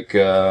people like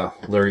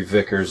Larry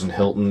Vickers and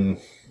Hilton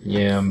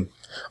Yam.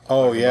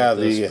 Oh yeah,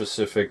 the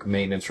specific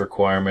maintenance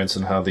requirements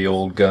and how the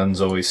old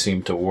guns always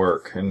seem to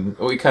work, and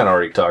we kind of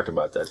already talked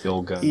about that. The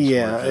old guns.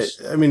 Yeah,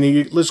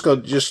 let's go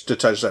just to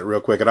touch that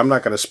real quick, and I'm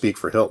not going to speak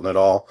for Hilton at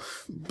all.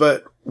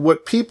 But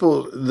what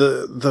people,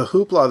 the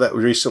hoopla that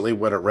recently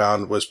went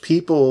around was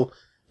people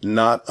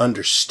not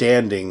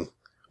understanding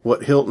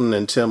what Hilton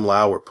and Tim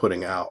Lau were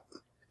putting out,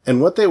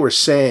 and what they were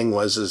saying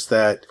is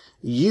that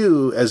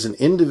you, as an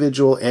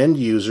individual end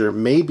user,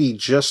 may be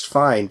just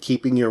fine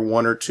keeping your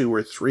 1 or 2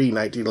 or 3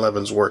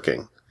 1911s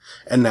working.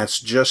 And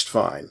that's just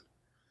fine.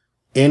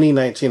 Any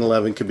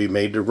 1911 can be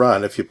made to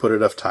run if you put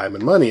enough time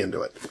and money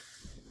into it.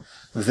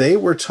 They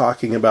were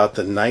talking about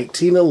the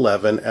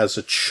 1911 as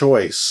a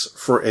choice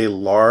for a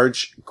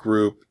large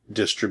group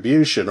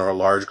distribution or a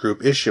large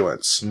group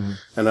issuance.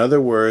 Mm-hmm. In other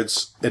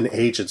words, an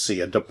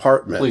agency, a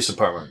department. Police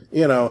department.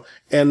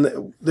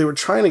 And they were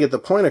trying to get the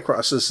point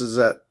across is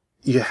that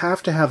you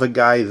have to have a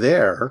guy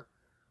there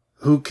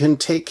who can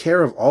take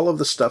care of all of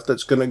the stuff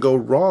that's going to go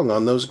wrong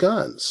on those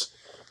guns.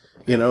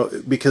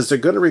 Because they're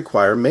going to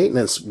require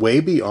maintenance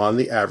way beyond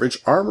the average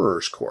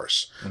armorer's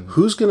course. Mm-hmm.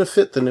 Who's going to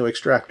fit the new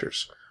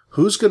extractors?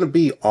 Who's going to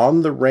be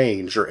on the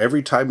range or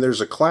every time there's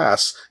a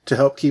class to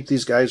help keep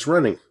these guys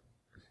running?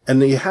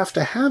 And you have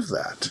to have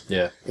that.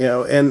 Yeah.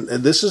 And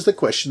this is the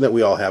question that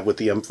we all have with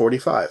the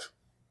M45.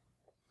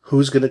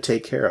 Who's going to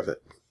take care of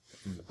it?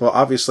 Mm-hmm. Well,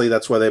 obviously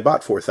that's why they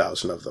bought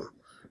 4,000 of them.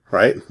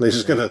 Right? They're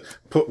just going to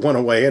put one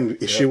away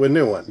and issue a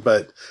new one.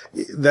 But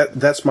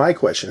that's my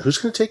question. Who's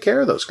going to take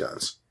care of those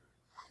guns?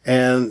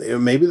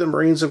 And maybe the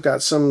Marines have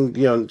got some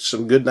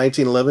good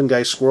 1911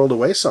 guys squirreled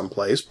away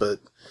someplace, but,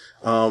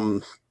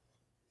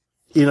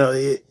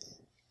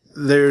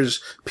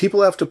 there's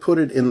people have to put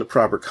it in the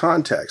proper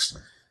context.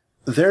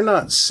 They're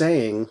not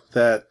saying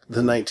that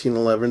the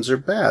 1911s are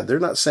bad. They're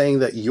not saying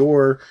that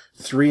your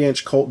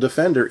 3-inch Colt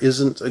Defender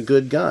isn't a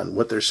good gun.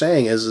 What they're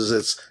saying is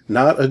it's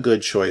not a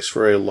good choice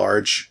for a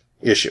large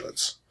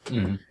issuance.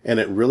 Mm-hmm. And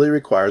it really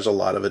requires a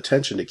lot of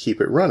attention to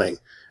keep it running.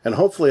 And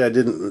hopefully I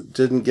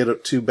didn't get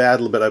it too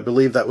badly, but I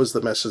believe that was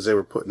the message they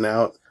were putting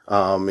out.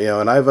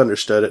 And I've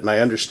understood it, and I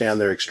understand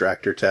their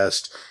extractor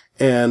test.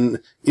 And,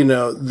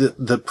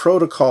 the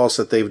protocols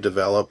that they've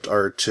developed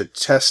are to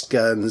test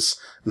guns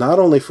not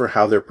only for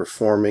how they're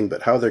performing,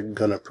 but how they're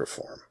going to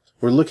perform.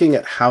 We're looking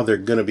at how they're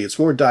going to be. It's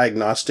more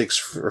diagnostics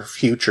for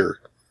future.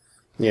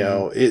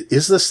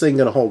 Is this thing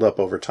going to hold up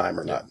over time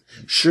or not?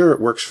 Sure, it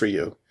works for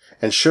you.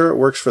 And sure, it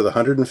works for the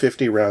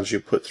 150 rounds you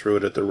put through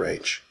it at the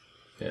range.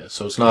 Yeah,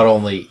 so it's not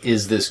only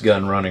is this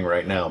gun running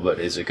right now, but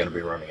is it going to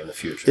be running in the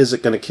future? Is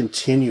it going to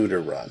continue to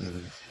run? Mm-hmm.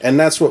 And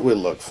that's what we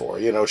look for.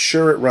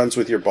 Sure, it runs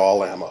with your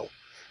ball ammo.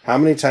 How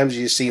many times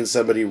have you seen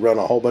somebody run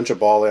a whole bunch of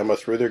ball ammo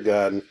through their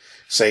gun,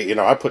 say,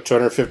 I put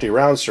 250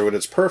 rounds through it,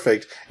 it's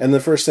perfect, and the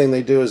first thing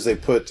they do is they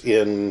put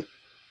in,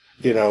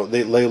 they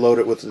load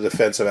it with the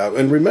defensive ammo.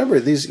 And remember,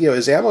 these,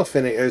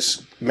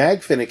 as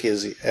mag finicky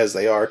as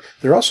they are,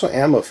 they're also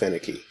ammo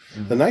finicky.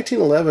 Mm-hmm. The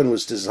 1911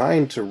 was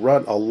designed to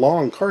run a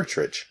long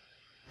cartridge,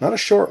 not a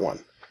short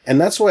one.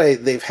 And that's why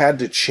they've had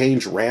to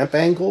change ramp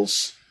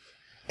angles.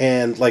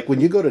 And like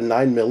when you go to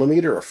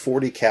 9mm or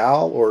 40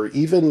 cal, or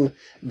even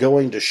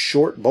going to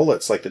short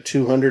bullets like the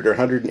 200 or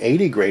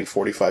 180 grain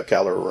 45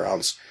 caliber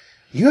rounds,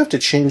 you have to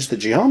change the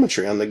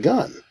geometry on the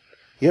gun.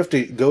 You have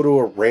to go to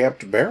a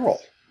ramped barrel.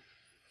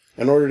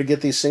 in order to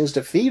get these things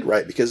to feed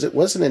right, because it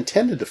wasn't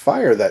intended to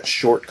fire that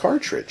short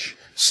cartridge.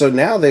 So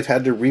now they've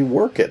had to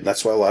rework it. And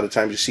that's why a lot of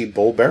times you see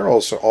bull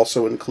barrels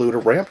also include a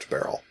ramped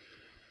barrel.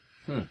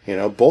 You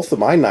know, both of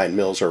my 9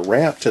 mils are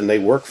ramped, and they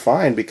work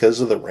fine because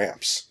of the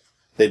ramps.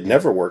 They'd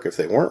never work if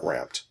they weren't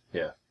ramped.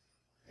 Yeah.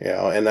 You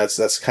know, and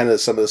that's kind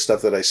of some of the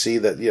stuff that I see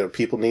that, you know,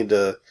 people need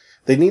to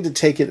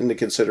take it into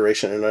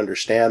consideration and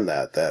understand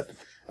that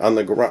on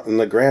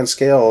the grand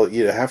scale,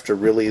 you have to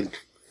really,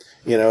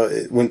 you know,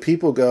 when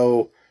people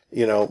go,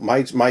 you know,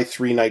 my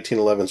 3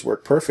 1911s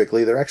work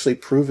perfectly, they're actually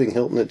proving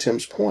Hilton and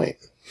Tim's point.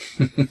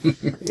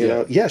 You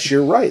know, yes,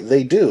 you're right,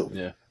 they do.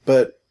 Yeah.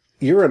 But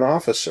you're an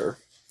officer,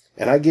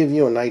 and I give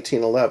you a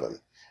 1911.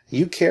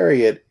 You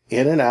carry it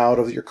in and out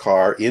of your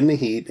car, in the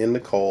heat, in the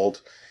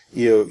cold.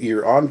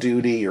 You're on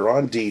duty, you're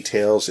on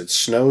details, it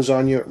snows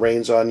on you, it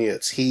rains on you,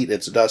 it's heat,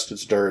 it's dust,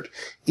 it's dirt.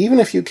 Even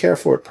if you care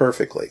for it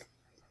perfectly,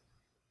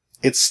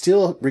 it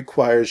still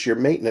requires your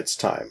maintenance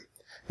time.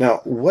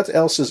 Now, what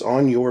else is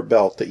on your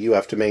belt that you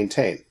have to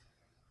maintain?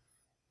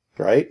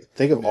 Right?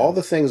 Think of all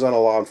the things on a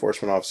law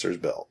enforcement officer's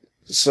belt.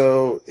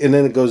 So, and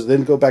then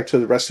go back to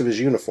the rest of his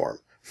uniform.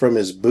 From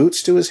his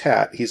boots to his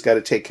hat, he's got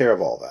to take care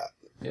of all that.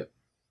 Yep.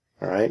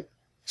 All right?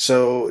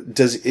 So,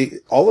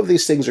 all of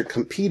these things are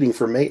competing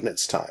for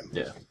maintenance time.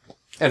 Yeah.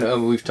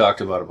 And we've talked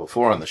about it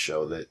before on the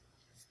show that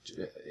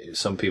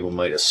some people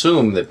might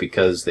assume that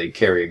because they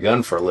carry a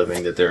gun for a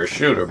living that they're a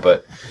shooter,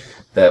 but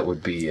that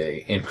would be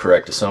an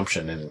incorrect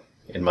assumption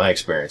in my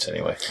experience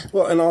anyway.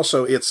 Well, and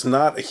also, it's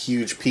not a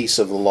huge piece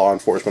of the law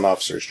enforcement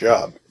officer's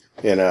job.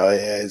 You know,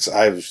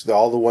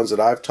 all the ones that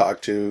I've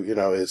talked to, you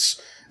know,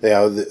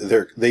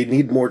 they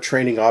need more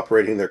training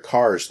operating their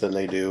cars than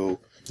they do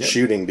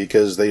shooting,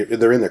 because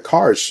they're in their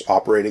cars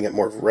operating it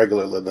more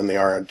regularly than they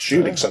are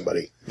shooting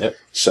somebody. Yep.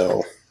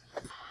 So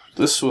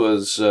this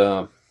was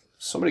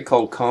somebody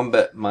called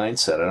Combat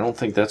Mindset. I don't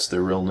think that's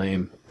their real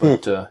name,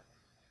 but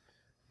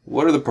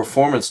what are the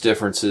performance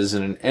differences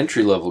in an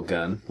entry-level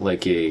gun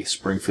like a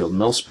Springfield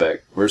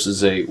Mil-Spec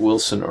versus a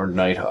Wilson or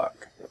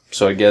Nighthawk?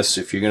 So I guess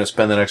if you're going to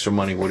spend that extra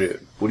money, what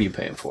are you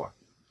paying for?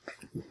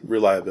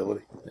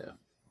 Reliability.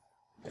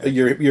 Yeah.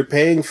 You're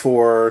paying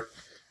for.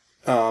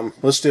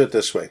 Let's do it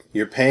this way.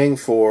 You're paying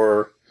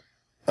for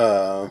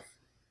a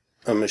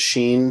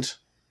machined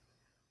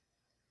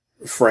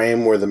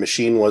frame where the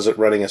machine wasn't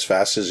running as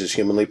fast as is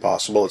humanly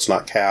possible. It's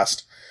not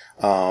cast.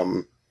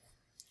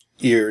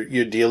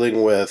 You're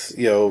dealing with,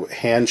 you know,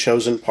 hand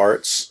chosen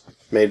parts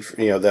made,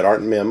 you know, that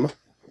aren't MIM.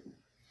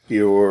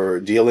 You're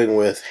dealing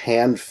with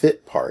hand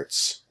fit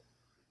parts,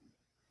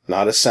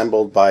 not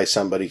assembled by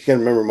somebody. You can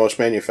remember most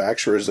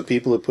manufacturers, the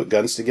people who put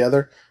guns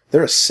together,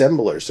 they're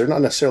assemblers. They're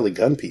not necessarily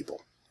gun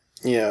people.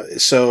 Yeah,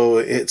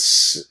 so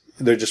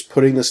they're just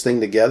putting this thing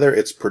together.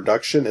 It's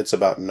production. It's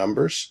about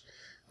numbers.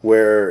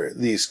 Where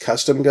these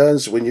custom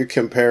guns, when you're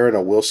comparing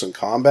a Wilson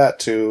Combat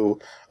to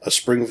a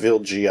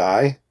Springfield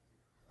GI,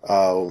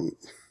 you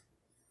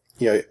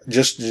know,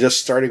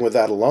 just starting with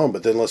that alone.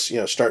 But then let's, you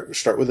know, start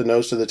with the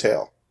nose to the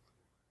tail.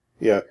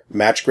 Yeah,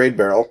 match grade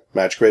barrel,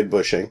 match grade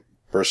bushing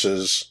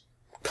versus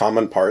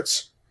common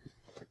parts.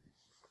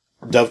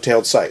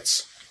 Dovetailed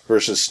sights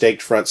versus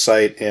staked front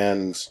sight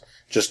and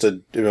just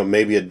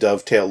maybe a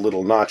dovetail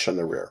little notch on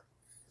the rear,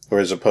 or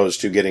as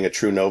opposed to getting a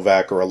true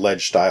Novak or a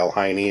ledge style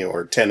Heine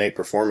or 10-8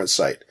 performance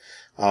sight.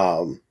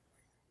 You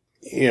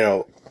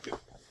know,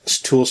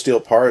 tool steel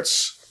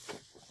parts,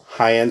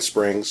 high end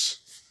springs,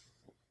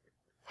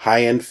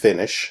 high end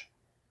finish,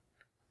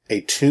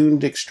 a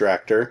tuned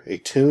extractor, a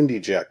tuned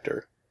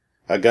ejector,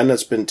 a gun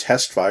that's been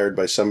test fired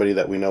by somebody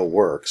that we know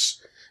works,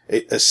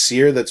 a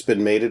sear that's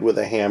been mated with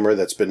a hammer,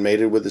 that's been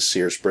mated with a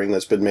sear spring,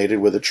 that's been mated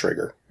with a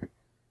trigger.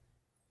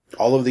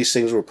 All of these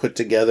things were put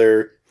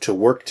together to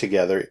work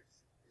together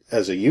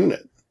as a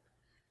unit,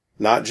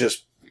 not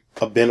just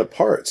a bin of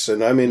parts.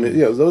 And I mean, you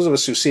know, those of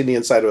us who've seen the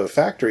inside of a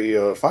factory, you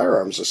know, a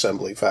firearms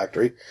assembly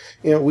factory,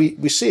 you know,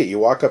 we see it. You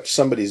walk up to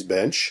somebody's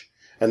bench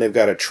and they've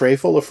got a tray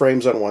full of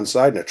frames on one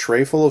side and a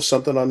tray full of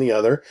something on the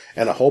other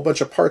and a whole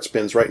bunch of parts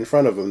bins right in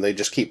front of them. They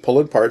just keep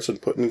pulling parts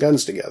and putting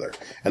guns together,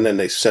 and then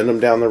they send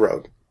them down the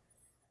road.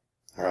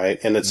 All right.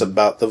 And it's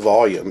about the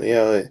volume. You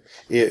know,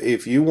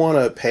 if you want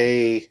to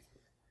pay,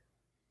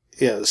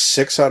 you know,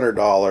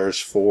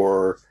 $600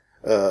 for,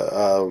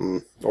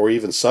 or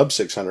even sub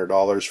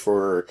 $600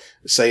 for,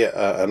 say,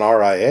 an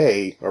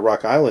RIA, a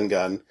Rock Island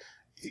gun,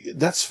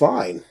 that's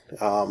fine.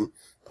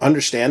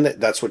 Understand that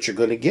that's what you're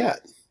going to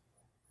get.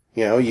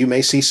 You know, you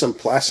may see some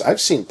plastic.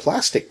 I've seen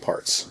plastic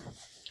parts.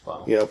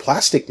 Wow. You know,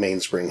 plastic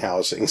mainspring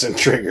housings and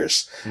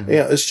triggers. Mm-hmm. You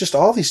know, it's just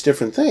all these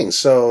different things.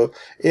 So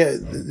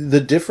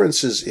the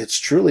difference is, it's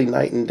truly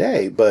night and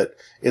day, but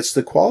it's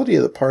the quality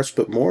of the parts.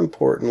 But more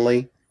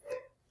importantly,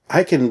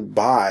 I can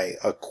buy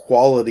a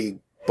quality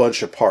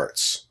bunch of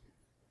parts,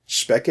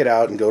 spec it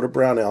out and go to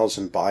Brownells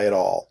and buy it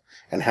all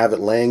and have it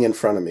laying in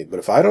front of me. But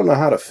if I don't know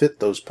how to fit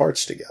those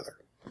parts together,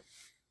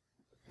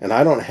 and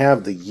I don't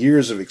have the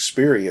years of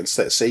experience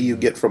that, say, you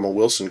get from a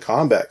Wilson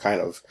Combat kind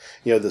of,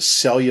 you know, the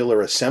cellular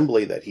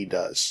assembly that he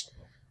does,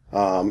 you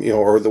know,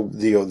 or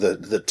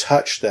the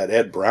touch that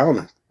Ed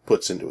Brown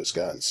puts into his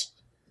guns.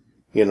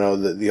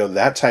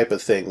 That type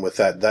of thing with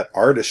that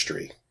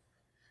artistry,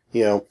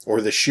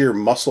 or the sheer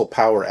muscle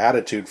power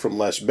attitude from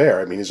Les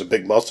Baer. I mean, he's a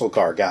big muscle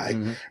car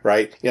guy,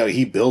 right?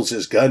 He builds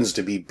his guns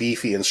to be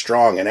beefy and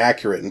strong and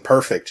accurate and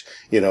perfect.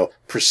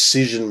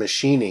 Precision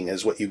machining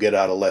is what you get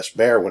out of Les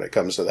Baer when it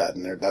comes to that.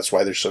 And that's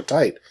why they're so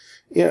tight.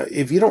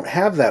 If you don't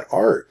have that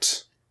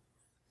art,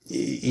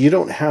 you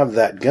don't have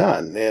that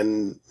gun.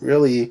 And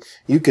really,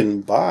 you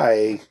can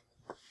buy,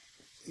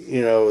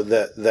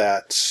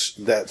 that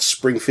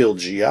Springfield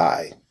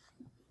GI,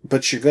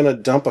 but you're going to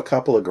dump a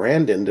couple of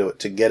grand into it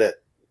to get it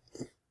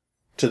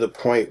to the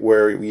point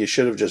where you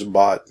should have just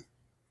bought,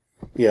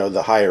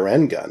 the higher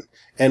end gun.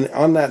 And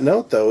on that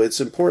note, though, it's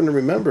important to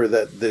remember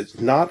that it's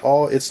not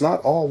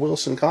all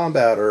Wilson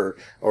Combat or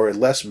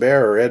Les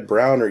Baer or Ed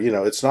Brown or,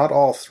 it's not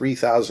all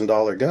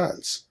 $3,000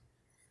 guns.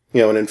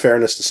 And in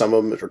fairness to some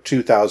of them, are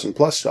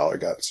 $2,000+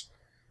 guns.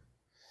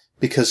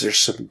 Because there's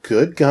some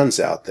good guns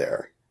out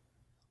there.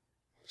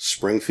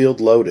 Springfield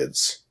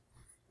Loadeds,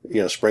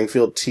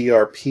 Springfield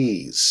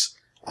TRPs,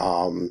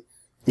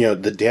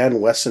 the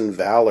Dan Wesson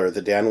Valor,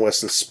 the Dan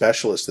Wesson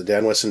Specialist, the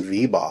Dan Wesson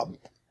V-Bob,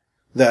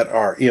 that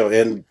are,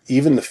 and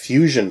even the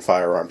Fusion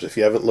firearms. If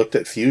you haven't looked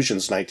at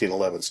Fusion's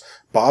 1911s,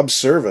 Bob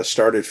Serva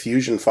started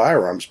Fusion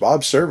Firearms.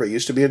 Bob Serva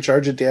used to be in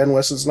charge of Dan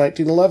Wesson's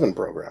 1911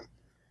 program.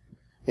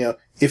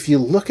 If you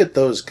look at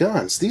those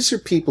guns, these are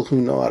people who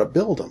know how to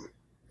build them,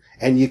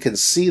 and you can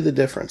see the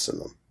difference in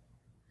them.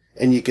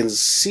 And you can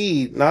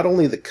see not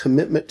only the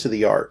commitment to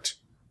the art,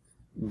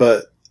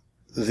 but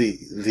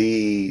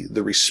the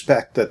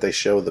respect that they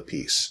show the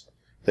piece.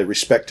 The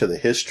respect to the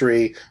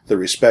history, the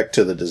respect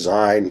to the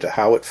design, to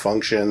how it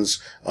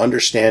functions,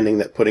 understanding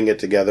that putting it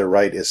together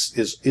right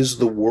is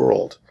the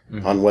world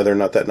on whether or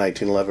not that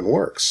 1911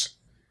 works.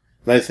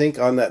 And I think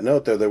on that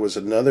note there was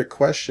another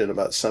question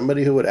about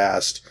somebody who had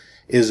asked,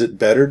 is it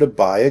better to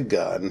buy a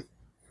gun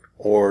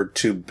or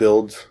to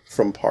build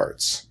from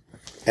parts?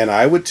 And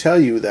I would tell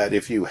you that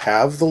if you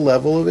have the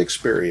level of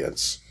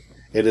experience,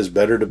 it is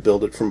better to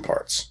build it from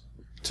parts,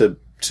 to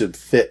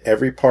fit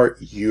every part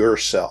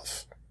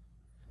yourself.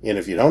 And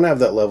if you don't have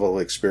that level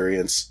of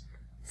experience,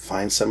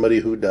 find somebody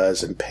who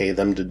does and pay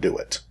them to do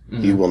it.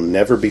 You will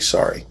never be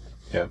sorry.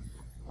 Yeah.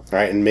 All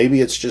right. And maybe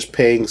it's just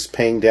paying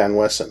Dan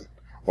Wesson,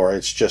 or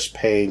it's just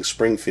paying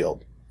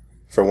Springfield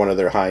for one of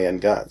their high-end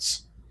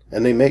guns.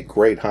 And they make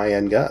great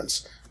high-end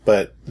guns,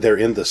 but they're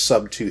in the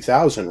sub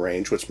 2,000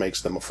 range, which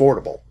makes them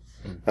affordable.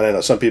 And I know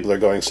some people are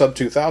going, sub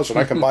 2,000,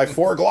 I can buy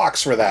 4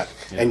 Glocks for that.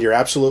 Yeah. And you're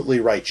absolutely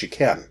right, you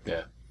can.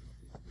 Yeah.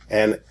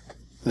 And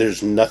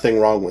there's nothing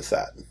wrong with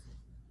that.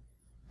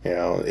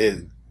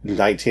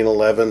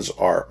 1911s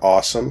are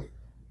awesome.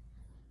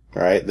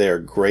 All right, they are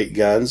great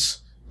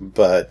guns,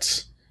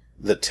 but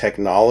the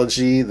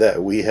technology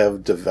that we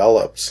have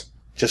developed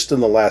just in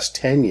the last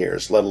 10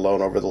 years, let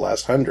alone over the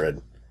last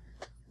 100,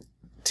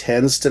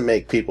 tends to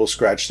make people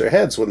scratch their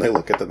heads when they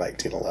look at the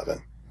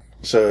 1911.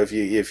 So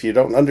if you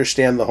don't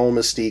understand the whole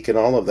mystique and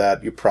all of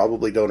that, you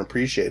probably don't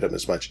appreciate them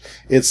as much.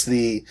 It's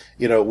the,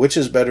 which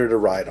is better to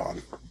ride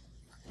on?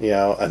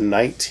 A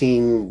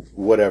 19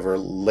 whatever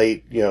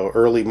late,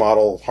 early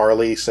model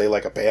Harley, say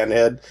like a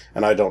Panhead,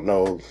 and I don't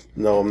know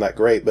them that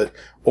great, but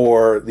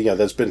or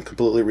that's been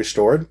completely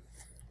restored,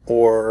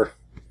 or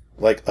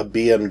like a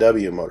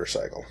BMW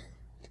motorcycle.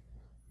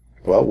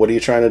 Well, what are you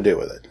trying to do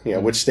with it?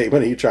 Which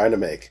statement are you trying to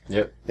make?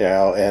 Yep.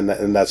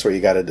 And that's where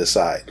you got to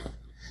decide.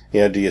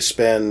 Do you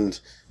spend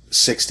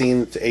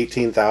 $16,000 to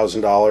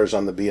 $18,000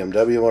 on the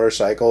BMW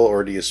motorcycle,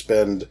 or do you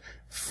spend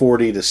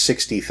 $40,000 to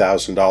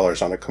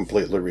 $60,000 on a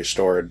completely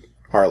restored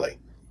Harley?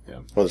 Yeah.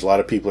 Well, there's a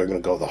lot of people who are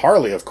going to go the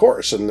Harley, of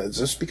course, and it's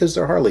just because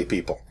they're Harley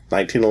people.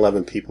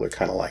 1911 people are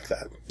kind of like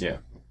that. Yeah.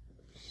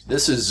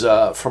 This is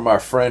from our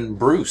friend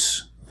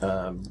Bruce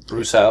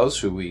House,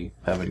 who we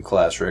have in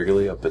class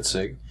regularly up at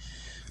SIG.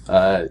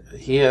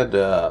 He had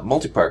a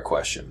multi-part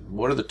question.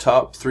 What are the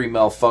top 3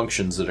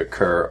 malfunctions that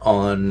occur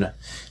on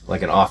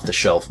like an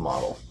off-the-shelf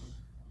model?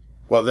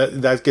 Well,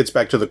 that gets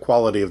back to the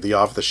quality of the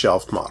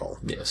off-the-shelf model.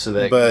 Yeah, so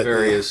that can have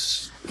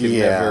various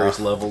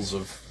levels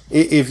of.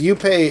 If you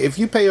pay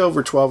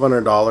over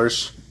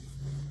 $1,200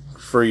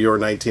 for your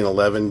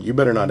 1911, you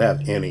better not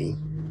have any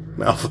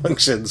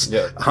malfunctions.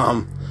 Yeah.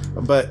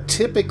 But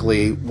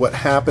typically, what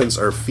happens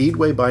are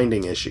feedway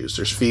binding issues.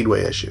 There's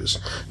feedway issues.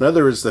 In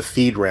other words, the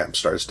feed ramp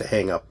starts to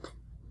hang up.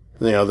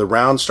 The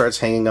round starts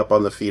hanging up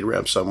on the feed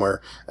ramp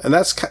somewhere, and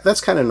that's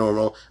kind of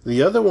normal.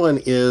 The other one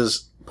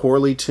is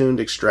poorly tuned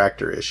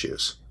extractor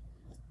issues.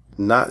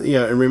 And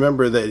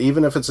remember that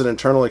even if it's an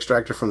internal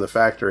extractor from the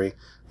factory,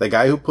 the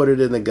guy who put it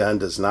in the gun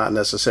does not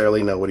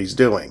necessarily know what he's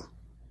doing.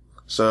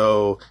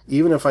 So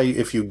even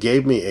if you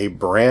gave me a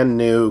brand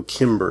new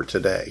Kimber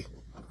today,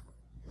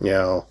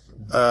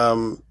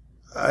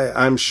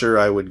 I'm sure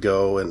I would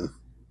go and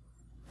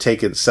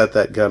set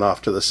that gun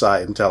off to the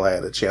side until I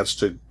had a chance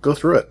to go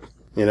through it.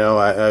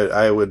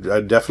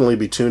 I'd definitely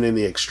be tuning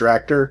the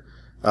extractor,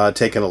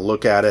 taking a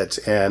look at it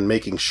and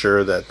making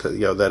sure that,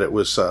 that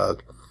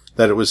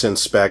it was in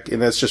spec.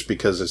 And that's just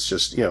because it's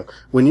just,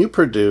 when you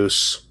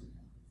produce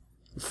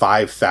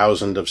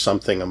 5,000 of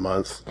something a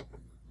month,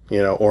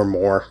 or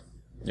more.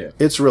 Yeah.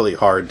 It's really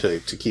hard to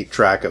keep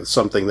track of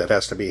something that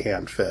has to be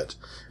hand fit,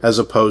 as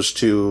opposed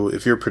to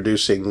if you're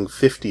producing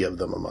 50 of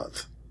them a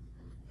month.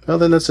 Well,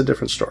 then that's a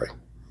different story.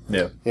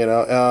 Yeah.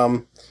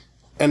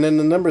 And then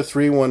the number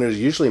 3 one is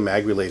usually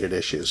mag-related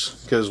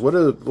issues, because what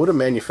do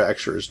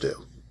manufacturers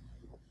do?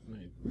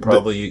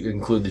 Probably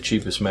include the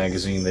cheapest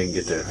magazine they can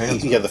get their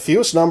hands on. Yeah, the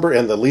fewest number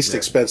and the least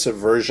expensive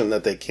version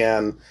that they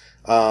can.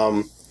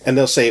 And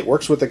they'll say it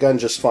works with the gun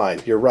just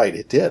fine. You're right,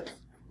 it did.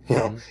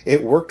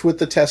 It worked with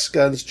the test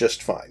guns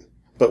just fine.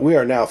 But we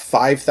are now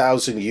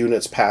 5,000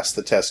 units past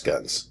the test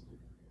guns.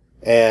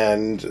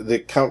 And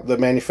the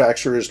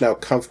manufacturer is now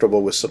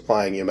comfortable with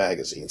supplying you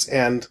magazines.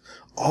 And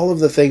all of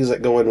the things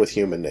that go in with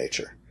human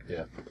nature.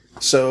 Yeah.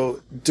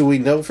 So, do we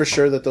know for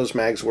sure that those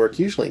mags work?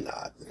 Usually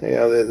not.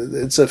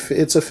 It's a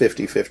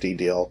 50-50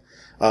 deal.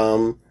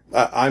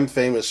 I'm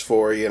famous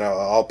for,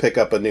 I'll pick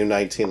up a new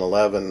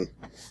 1911,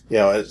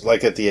 it's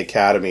like at the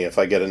Academy, if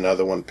I get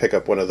another one, pick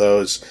up one of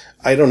those.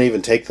 I don't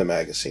even take the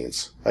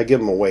magazines. I give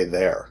them away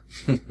there.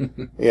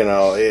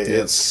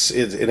 It's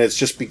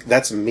just,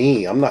 that's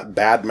me. I'm not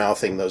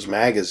bad-mouthing those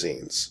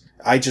magazines.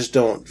 I just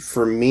don't,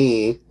 for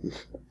me,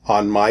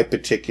 on my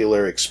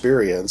particular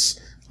experience,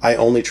 I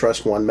only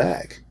trust one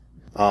mag.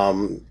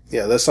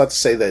 That's not to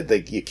say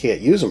that you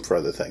can't use them for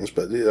other things,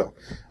 but,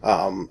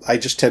 I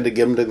just tend to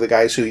give them to the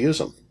guys who use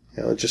them.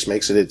 It just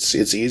makes it's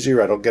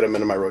easier. I don't get them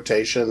into my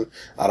rotation.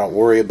 I don't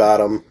worry about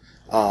them.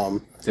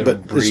 They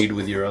don't breed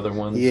with your other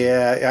ones.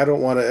 Yeah, I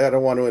don't want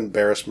to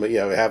embarrass me.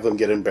 Have them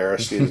get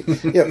embarrassed.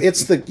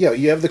 It's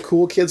you have the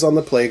cool kids on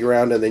the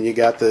playground, and then you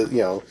got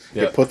you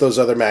put those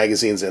other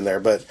magazines in there.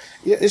 But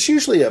it's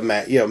usually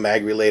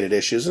mag related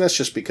issues, and that's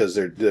just because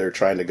they're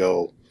trying to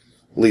go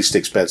least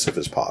expensive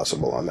as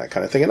possible on that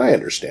kind of thing, and I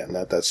understand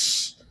that.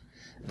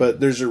 But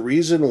there's a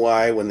reason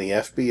why when the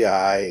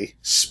FBI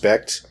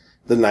spec'd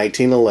the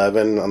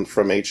 1911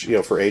 for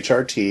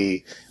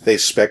HRT, they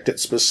spec'd it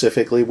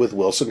specifically with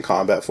Wilson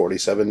Combat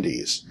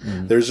 47Ds.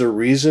 Mm-hmm. There's a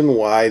reason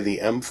why the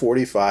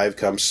M45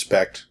 comes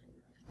spec'd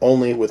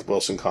only with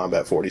Wilson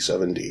Combat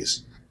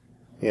 47Ds.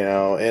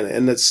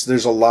 And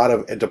there's a lot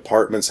of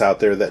departments out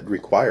there that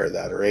require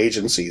that, or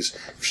agencies.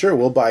 Sure,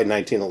 we'll buy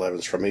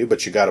 1911s from you,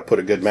 but you got to put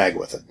a good mag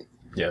with it.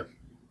 Yeah.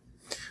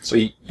 So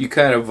you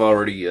kind of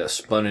already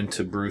spun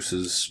into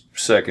Bruce's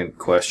second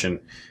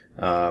question.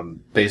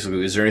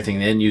 Basically, is there anything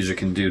the end user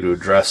can do to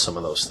address some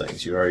of those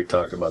things? You already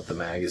talked about the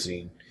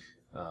magazine,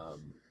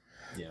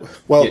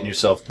 getting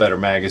yourself better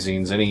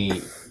magazines.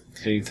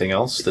 Anything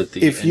else that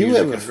the end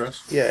user can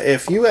address? Yeah,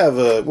 if you have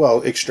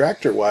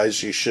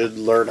extractor-wise, you should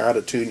learn how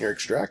to tune your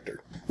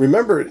extractor.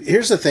 Remember,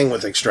 here's the thing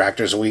with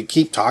extractors, and we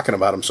keep talking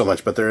about them so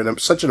much, but they're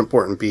such an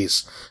important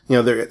piece.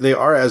 They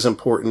are as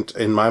important,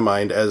 in my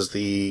mind, as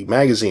the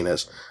magazine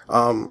is.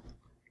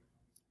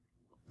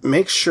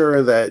 Make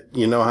sure that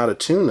you know how to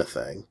tune the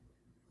thing.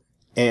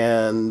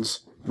 And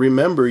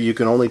remember, you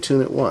can only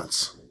tune it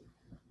once.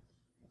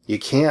 You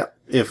can't,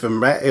 if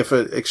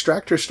an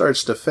extractor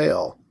starts to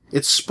fail,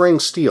 it's spring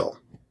steel.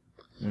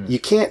 Mm. You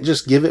can't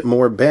just give it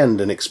more bend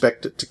and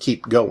expect it to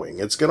keep going.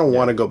 It's going to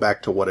want to go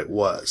back to what it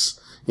was.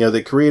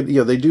 They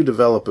do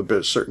develop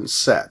a certain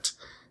set.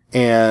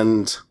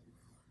 And,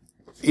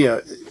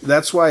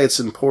 that's why it's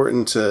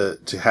important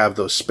to have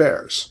those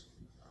spares.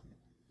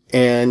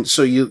 And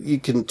so you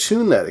can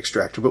tune that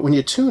extractor, but when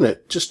you tune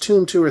it, just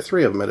tune 2 or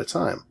 3 of them at a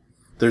time.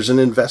 There's an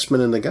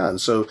investment in the gun.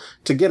 So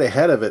to get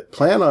ahead of it,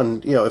 plan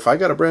on, if I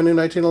got a brand new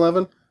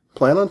 1911,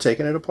 plan on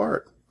taking it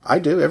apart. I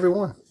do, every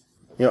one.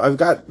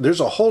 There's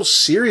a whole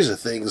series of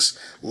things,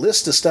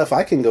 list of stuff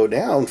I can go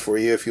down for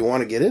you if you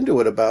want to get into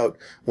it about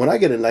when I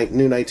get a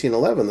new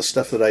 1911, the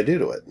stuff that I do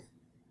to it.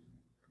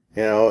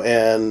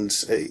 And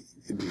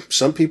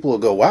some people will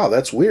go, wow,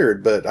 that's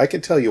weird, but I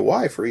can tell you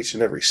why for each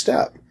and every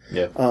step.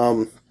 Yeah.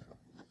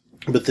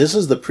 But this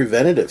is the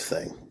preventative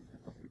thing.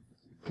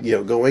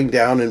 Going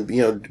down and,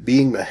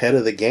 being ahead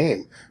of the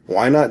game.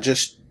 Why not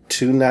just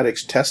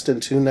test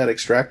and tune that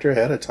extractor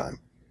ahead of time?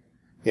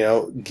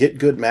 Get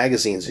good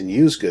magazines and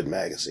use good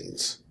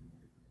magazines.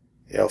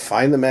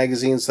 Find the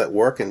magazines that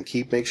work and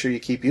make sure you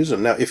keep using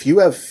them. Now, if you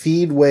have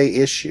feedway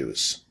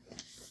issues,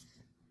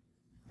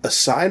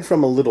 aside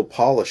from a little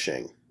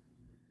polishing,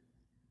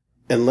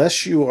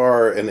 unless you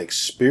are an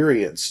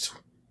experienced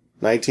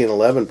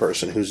 1911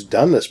 person who's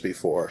done this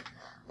before,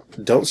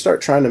 don't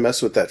start trying to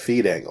mess with that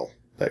feed angle.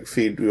 That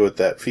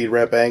feed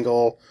ramp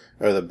angle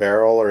or the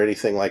barrel or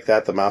anything like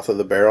that, the mouth of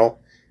the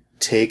barrel.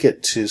 Take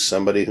it to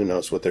somebody who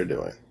knows what they're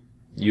doing.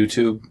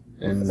 YouTube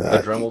and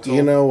a Dremel tool?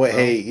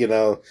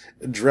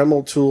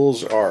 Dremel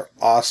tools are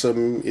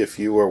awesome if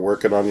you are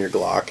working on your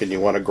Glock and you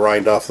want to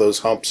grind off those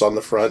humps on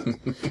the front.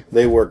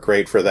 They work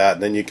great for that,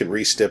 and then you can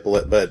re-stipple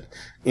it. But,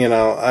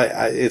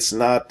 it's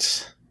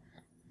not...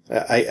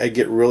 I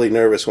get really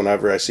nervous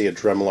whenever I see a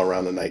Dremel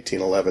around a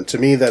 1911. To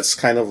me, that's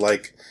kind of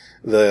like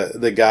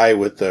the guy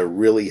with the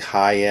really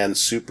high-end,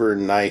 super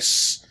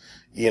nice,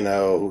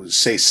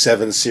 say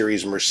 7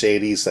 Series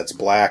Mercedes that's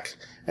black,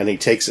 and he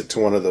takes it to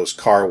one of those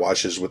car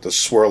washes with the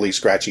swirly,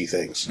 scratchy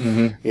things.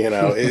 Mm-hmm. You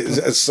know,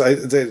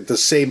 the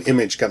same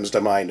image comes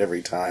to mind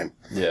every time.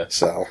 Yeah.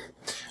 So,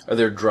 are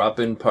there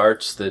drop-in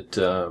parts that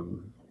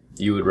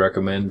you would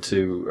recommend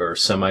or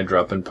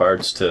semi-drop-in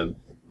parts to,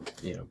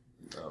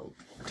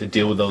 to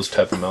deal with those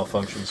type of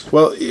malfunctions?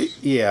 Well,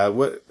 yeah.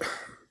 With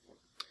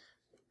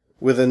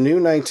a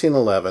new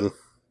 1911,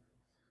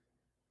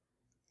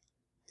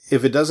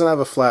 if it doesn't have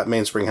a flat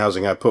mainspring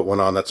housing, I put one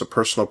on. That's a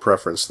personal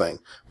preference thing.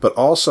 But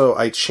also,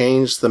 I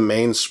changed the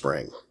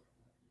mainspring.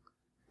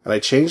 And I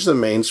changed the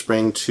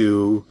mainspring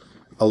to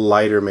a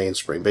lighter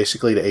mainspring,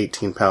 basically to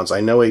 18 pounds. I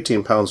know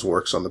 18 pounds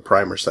works on the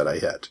primers that I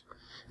hit.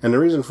 And the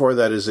reason for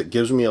that is it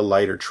gives me a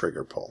lighter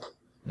trigger pull.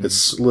 Mm-hmm.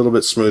 It's a little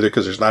bit smoother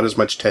because there's not as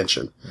much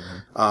tension.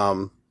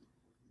 Mm-hmm.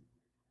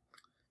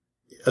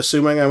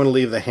 Assuming I'm going to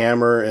leave the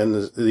hammer and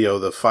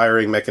the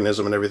firing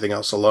mechanism and everything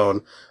else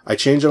alone, I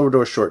change over to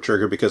a short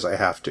trigger because I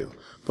have to.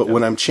 But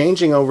when I'm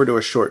changing over to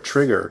a short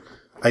trigger,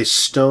 I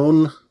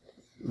stone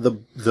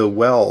the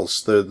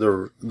wells,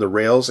 the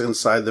rails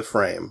inside the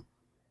frame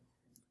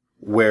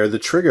where the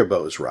trigger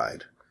bows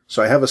ride.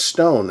 So I have a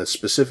stone that's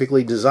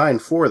specifically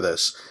designed for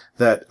this,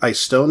 that I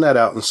stone that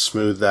out and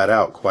smooth that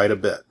out quite a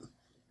bit.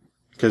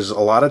 Because a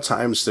lot of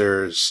times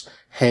there's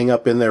hang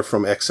up in there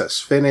from excess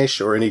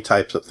finish or any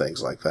types of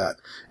things like that.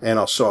 And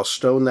I'll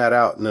stone that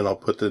out, and then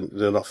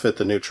I'll fit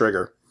the new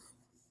trigger.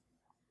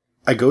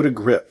 I go to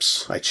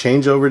grips. I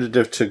change over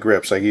to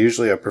grips.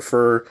 I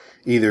prefer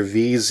either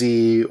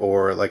VZ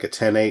or like a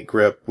 10-8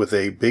 grip with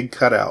a big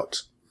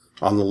cutout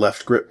on the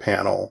left grip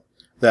panel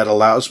that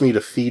allows me to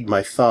feed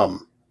my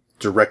thumb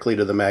directly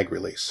to the mag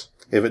release.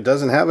 If it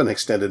doesn't have an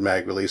extended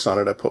mag release on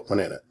it, I put one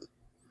in it.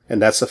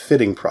 And that's a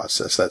fitting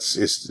process.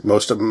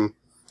 Most of them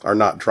are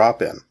not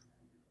drop-in.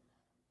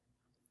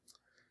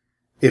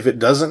 If it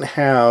doesn't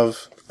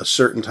have a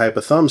certain type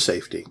of thumb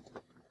safety,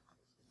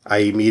 I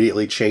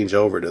immediately change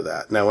over to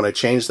that. Now, when I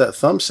change that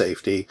thumb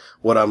safety,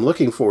 what I'm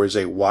looking for is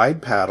a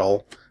wide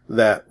paddle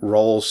that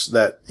rolls,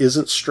 that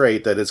isn't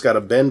straight, that it's got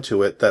a bend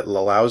to it that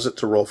allows it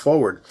to roll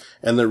forward.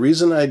 And the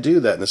reason I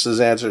do that, and this is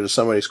the answer to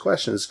somebody's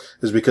questions,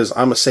 is because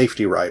I'm a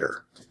safety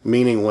rider.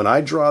 Meaning when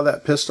I draw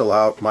that pistol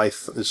out,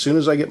 as soon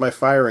as I get my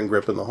firing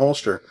grip in the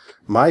holster,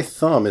 my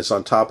thumb is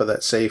on top of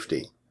that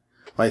safety.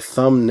 My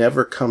thumb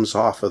never comes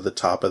off of the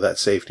top of that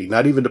safety,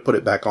 not even to put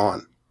it back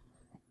on.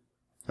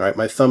 All right,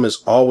 my thumb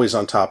is always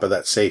on top of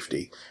that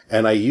safety.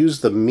 And I use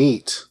the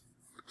meat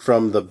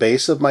from the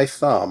base of my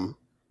thumb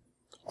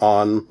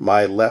on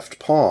my left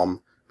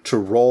palm to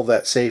roll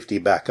that safety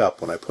back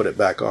up when I put it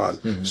back on.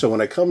 Mm-hmm. So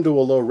when I come to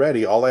a low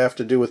ready, all I have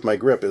to do with my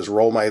grip is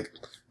roll my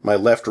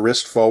left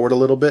wrist forward a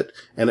little bit,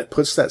 and it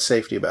puts that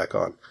safety back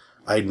on.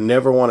 I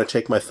never want to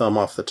take my thumb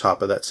off the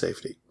top of that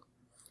safety.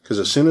 Because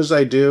as soon as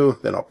I do,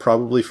 then I'll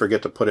probably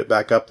forget to put it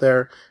back up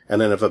there. And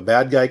then if a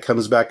bad guy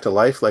comes back to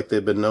life like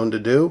they've been known to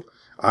do,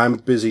 I'm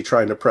busy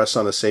trying to press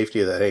on a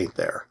safety that ain't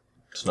there.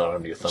 It's not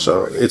under your thumb.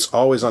 So it's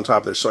always on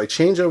top of there. So I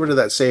change over to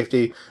that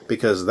safety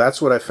because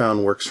that's what I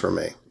found works for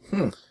me.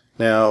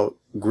 Now,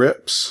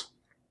 grips,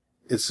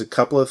 it's a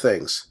couple of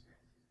things.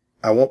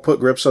 I won't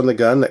put grips on the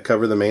gun that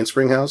cover the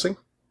mainspring housing.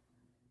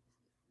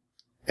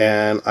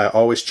 And I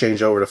always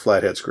change over to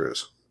flathead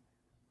screws.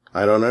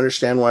 I don't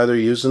understand why they're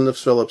using the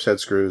Phillips head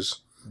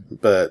screws,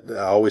 but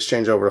I always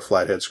change over to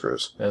flathead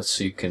screws. That's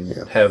so you can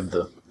have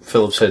the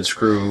Phillips head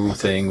screw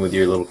thing with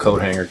your little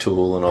coat hanger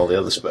tool and all the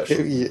other special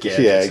gadgets.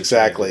 Yeah,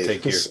 exactly.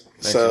 Take your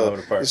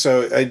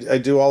so I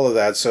do all of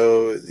that.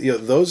 So,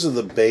 those are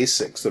the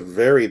basics, the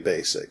very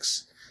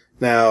basics.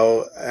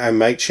 Now, I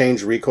might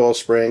change recoil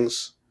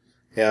springs,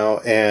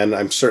 and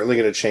I'm certainly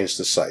going to change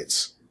the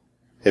sights.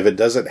 If it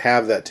doesn't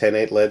have that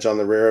 10-8 ledge on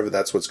the rear of it,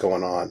 that's what's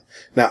going on.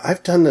 Now,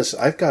 I've done this.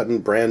 I've gotten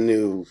brand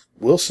new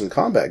Wilson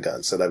combat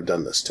guns that I've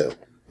done this to,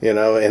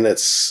 and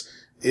it's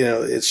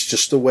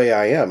just the way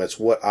I am. It's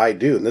what I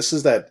do. And this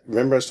is that,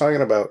 remember I was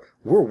talking about,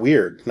 we're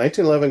weird.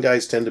 1911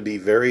 guys tend to be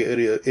very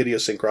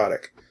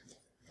idiosyncratic.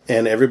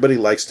 And everybody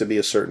likes to be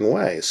a certain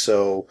way.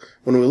 So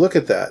when we look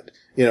at that,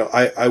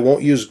 I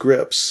won't use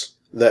grips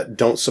that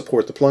don't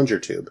support the plunger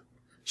tube.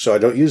 So I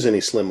don't use any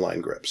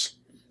slimline grips.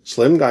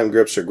 Slimline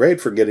grips are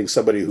great for getting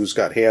somebody who's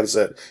got hands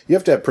that, you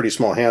have to have pretty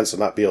small hands to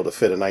not be able to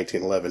fit a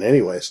 1911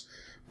 anyways.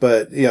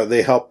 But,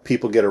 they help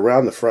people get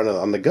around the front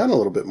on the gun a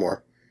little bit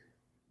more.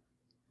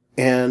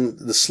 And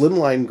the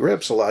slimline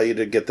grips allow you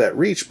to get that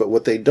reach, but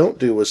what they don't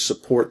do is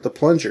support the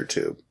plunger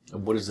tube.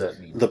 And what does that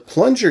mean? The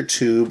plunger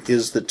tube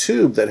is the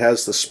tube that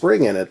has the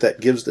spring in it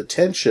that gives the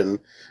tension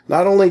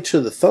not only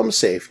to the thumb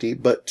safety,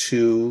 but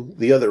to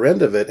the other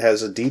end of it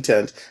has a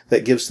detent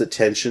that gives the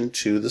tension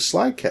to the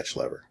slide catch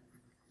lever.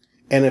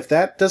 And if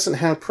that doesn't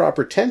have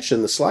proper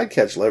tension, the slide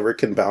catch lever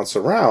can bounce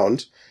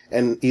around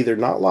and either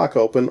not lock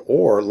open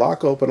or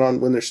lock open on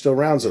when there's still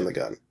rounds in the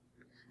gun.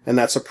 And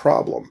that's a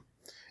problem.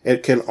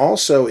 It can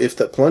also, if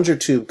the plunger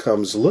tube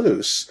comes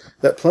loose,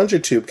 that plunger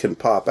tube can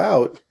pop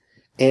out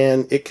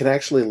and it can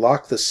actually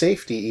lock the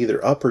safety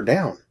either up or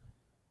down.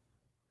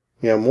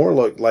 More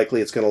likely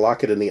it's going to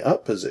lock it in the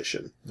up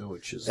position.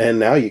 And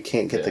now you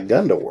can't get the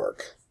gun to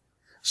work.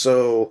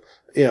 So,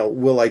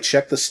 will I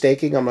check the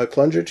staking on my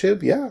plunger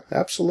tube? Yeah,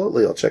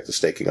 absolutely. I'll check the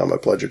staking on my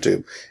plunger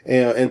tube.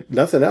 And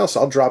nothing else.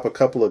 I'll drop a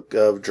couple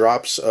of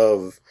drops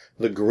of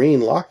the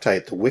green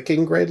Loctite, the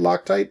wicking grade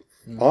Loctite,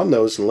 on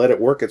those and let it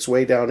work its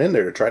way down in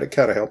there to try to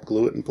kind of help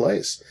glue it in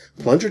place.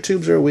 Plunger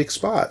tubes are a weak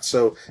spot.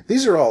 So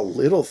these are all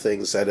little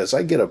things that as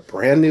I get a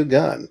brand new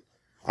gun,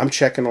 I'm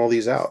checking all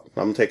these out.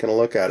 I'm taking a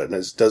look at it.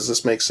 And does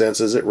this make sense?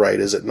 Is it right?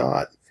 Is it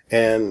not?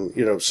 And,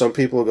 some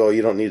people go,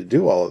 you don't need to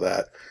do all of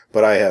that.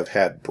 But I have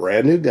had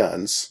brand new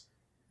guns,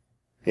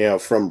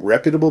 from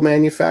reputable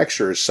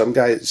manufacturers. Some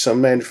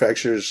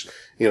manufacturers,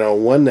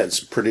 one that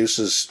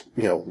produces,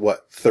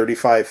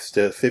 35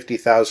 to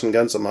 50,000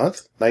 guns a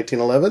month,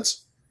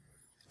 1911s,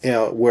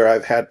 where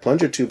I've had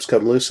plunger tubes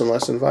come loose in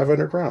less than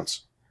 500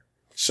 rounds.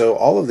 So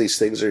all of these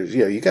things are,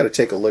 you got to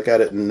take a look at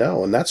it and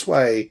know. And that's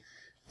why,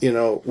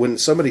 when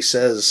somebody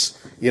says,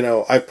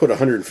 I put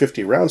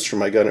 150 rounds through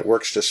my gun, it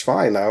works just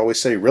fine. I always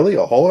say, really,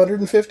 a whole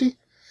 150?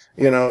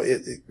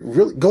 It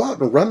really go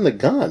out and run the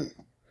gun.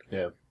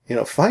 Yeah.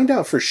 Find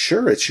out for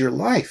sure it's your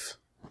life.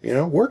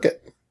 Work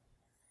it.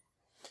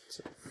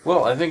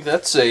 Well, I think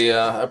that's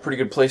a pretty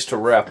good place to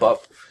wrap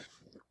up.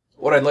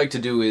 What I'd like to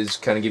do is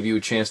kind of give you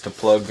a chance to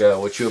plug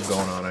what you have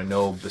going on. I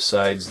know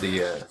besides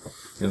the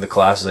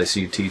classes I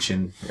see you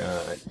teaching,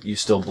 you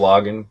still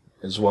blogging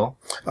as well?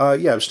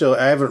 Yeah,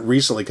 I haven't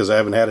recently because I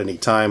haven't had any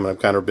time and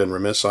I've kind of been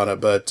remiss on it,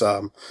 but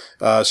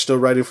still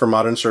writing for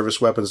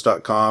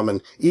modernserviceweapons.com.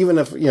 And even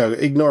if,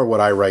 ignore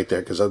what I write there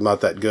because I'm not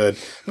that good,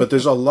 but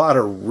there's a lot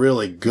of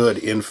really good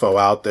info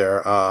out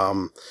there.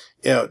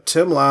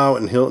 Tim Lau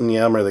and Hilton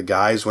Yem are the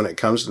guys when it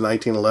comes to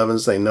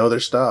 1911s. They know their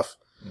stuff.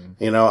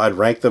 I'd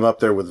rank them up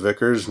there with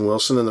Vickers and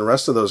Wilson and the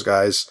rest of those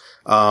guys.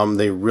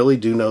 They really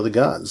do know the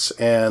guns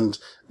and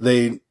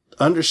they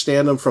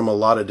understand them from a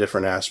lot of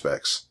different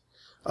aspects.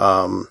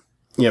 From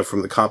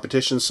the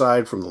competition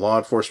side, from the law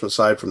enforcement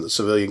side, from the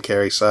civilian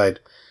carry side.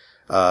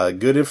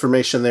 Good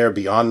information there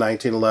beyond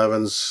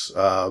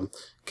 1911s,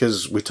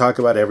 because we talk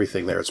about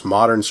everything there. It's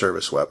modern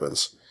service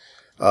weapons.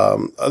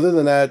 Other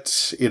than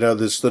that,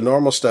 there's the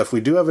normal stuff. We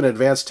do have an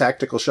advanced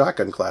tactical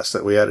shotgun class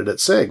that we added at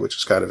SIG, which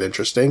is kind of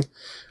interesting.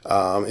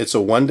 It's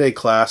a one-day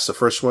class. The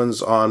first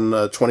one's on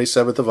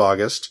 27th of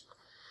August.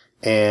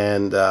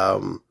 And,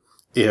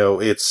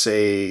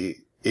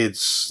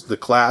 the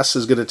class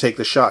is going to take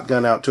the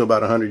shotgun out to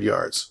about 100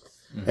 yards.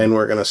 Mm-hmm. And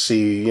we're going to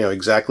see,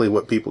 exactly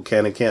what people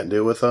can and can't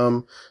do with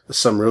them.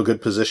 Some real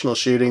good positional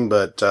shooting,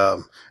 but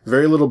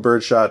very little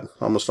birdshot,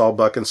 almost all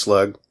buck and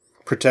slug.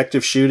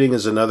 Protective shooting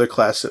is another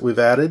class that we've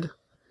added.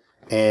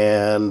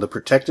 And the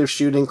protective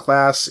shooting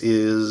class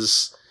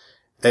is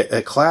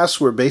a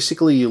class where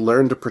basically you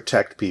learn to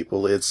protect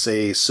people. It's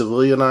a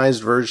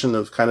civilianized version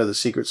of kind of the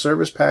Secret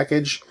Service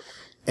package.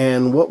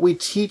 And what we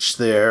teach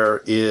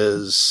there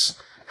is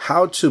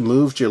how to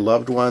move your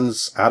loved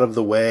ones out of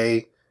the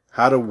way,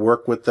 how to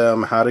work with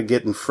them, how to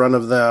get in front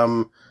of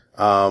them,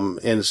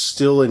 and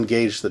still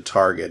engage the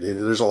target.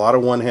 There's a lot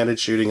of one-handed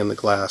shooting in the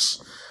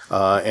class,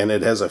 and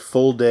it has a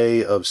full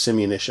day of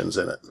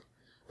simunitions in it.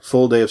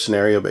 Full day of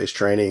scenario-based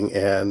training,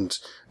 and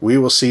we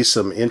will see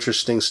some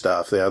interesting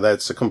stuff. Yeah,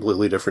 that's a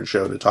completely different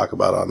show to talk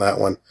about on that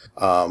one.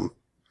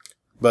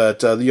 But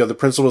the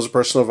principles of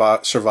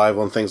personal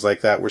survival and things like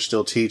that, we're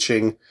still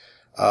teaching.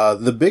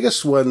 The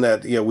biggest one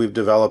that, we've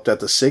developed at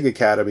the SIG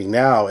Academy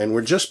now, and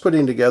we're just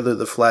putting together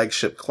the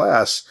flagship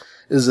class,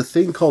 is a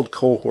thing called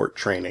cohort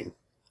training.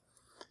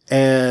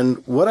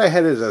 And what I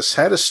had is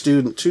I had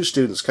two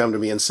students come to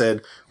me and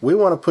said, we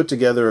want to put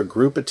together a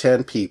group of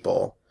 10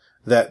 people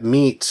that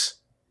meet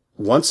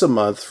once a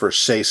month for,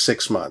 say,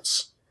 6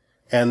 months.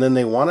 And then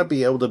they want to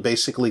be able to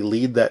basically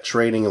lead that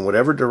training in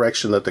whatever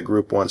direction that the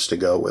group wants to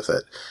go with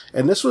it.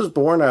 And this was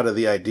born out of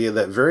the idea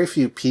that very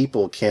few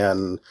people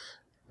can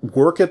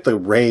work at the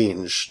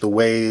range the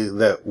way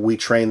that we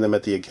train them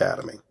at the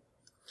academy.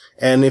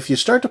 And if you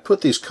start to put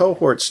these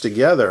cohorts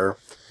together,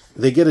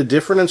 they get a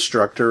different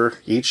instructor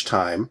each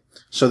time.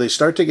 So they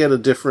start to get a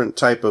different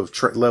type of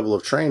level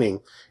of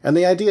training. And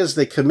the idea is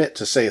they commit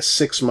to, say, a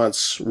 6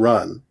 months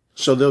run.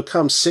 So they'll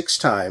come 6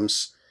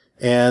 times,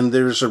 and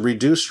there's a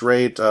reduced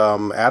rate.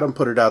 Adam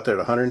put it out there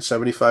at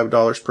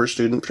 $175 per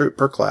student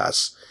per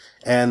class.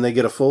 And they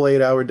get a full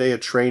 8-hour day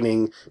of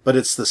training, but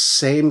it's the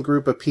same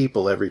group of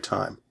people every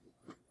time,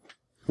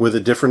 with a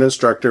different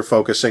instructor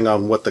focusing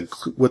on what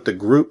the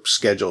group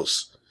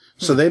schedules.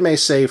 So they may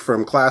say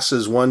from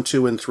classes 1,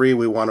 2, and 3,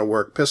 we want to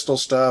work pistol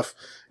stuff.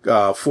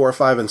 4,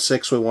 5, and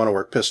 6, we want to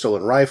work pistol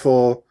and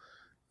rifle.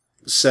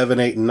 7,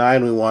 8, and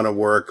 9, we want to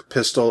work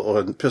pistol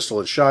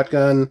and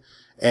shotgun.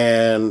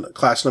 And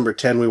class number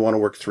 10, we want to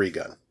work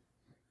 3-gun.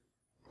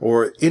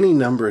 Or any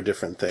number of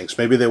different things.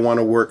 Maybe they want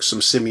to work some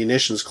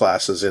simunitions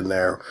classes in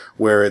there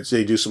where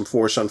they do some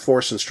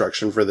force-on-force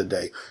instruction for the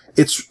day.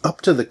 It's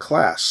up to the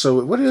class.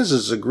 So what it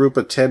is a group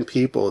of 10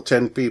 people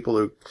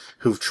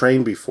who've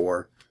trained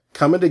before,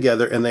 coming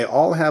together, and they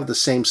all have the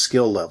same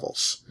skill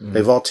levels. Mm-hmm.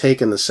 They've all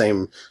taken the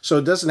same. So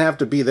it doesn't have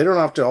to be, they don't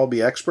have to all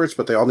be experts,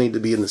 but they all need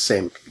to be in the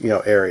same,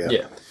 area.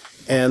 Yeah.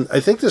 And I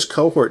think this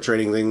cohort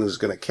training thing is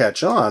going to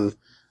catch on.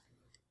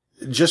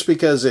 just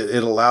because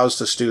it allows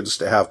the students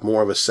to have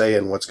more of a say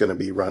in what's going to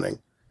be running.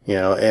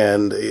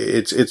 And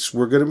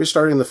we're going to be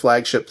starting the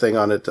flagship thing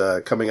on it,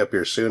 coming up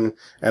here soon.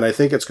 And I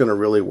think it's going to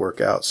really work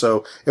out.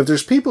 So if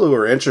there's people who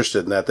are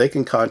interested in that, they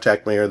can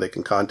contact me or they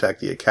can contact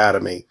the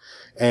Academy,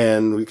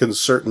 and we can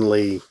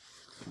certainly,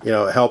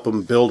 help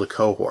them build a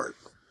cohort.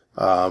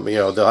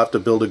 They'll have to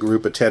build a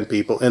group of 10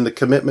 people, and the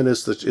commitment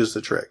is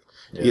the trick.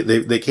 Yeah.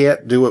 They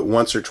can't do it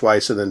once or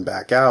twice and then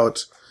back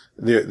out.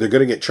 They're going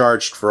to get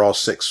charged for all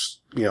 6,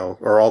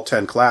 or all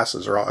 10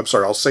 classes,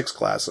 all 6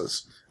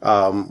 classes.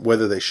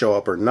 Whether they show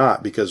up or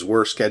not, because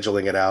we're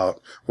scheduling it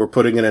out. We're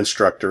putting an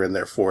instructor in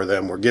there for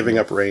them. We're giving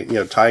up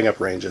tying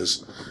up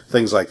ranges,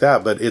 things like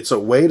that. But it's a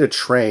way to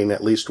train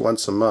at least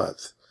once a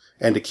month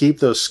and to keep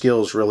those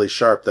skills really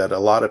sharp that a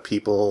lot of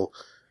people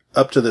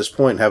up to this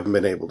point haven't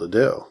been able to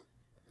do.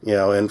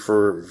 And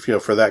for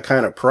that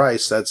kind of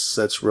price,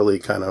 that's really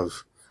kind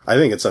of, I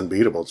think it's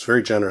unbeatable. It's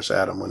very generous,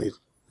 Adam, when he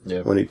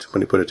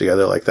put it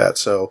together like that.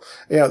 So,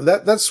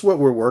 that's what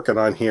we're working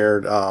on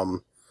here.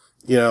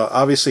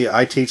 Obviously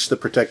I teach the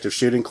protective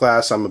shooting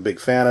class. I'm a big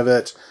fan of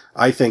it.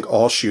 I think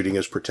all shooting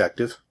is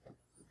protective.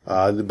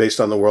 Based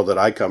on the world that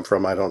I come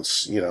from, I don't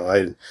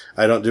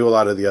do a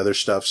lot of the other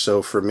stuff.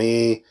 So for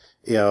me,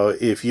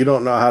 if you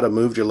don't know how to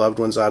move your loved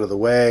ones out of the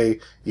way,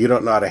 you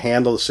don't know how to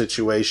handle the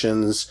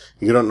situations,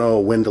 you don't know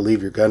when to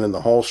leave your gun in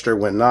the holster,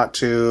 when not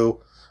to,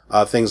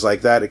 things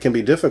like that, it can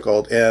be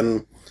difficult.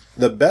 And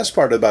the best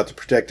part about the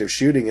protective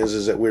shooting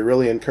is that we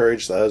really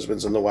encourage the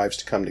husbands and the wives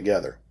to come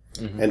together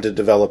and to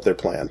develop their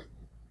plan.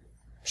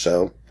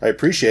 So I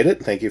appreciate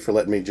it. Thank you for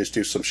letting me just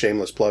do some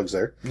shameless plugs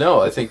there.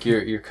 No, I think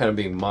you're kind of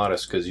being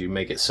modest because you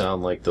make it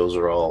sound like those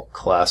are all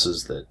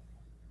classes that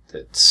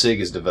SIG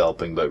is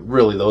developing, but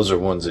really those are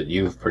ones that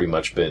you've pretty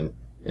much been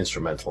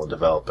instrumental in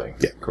developing.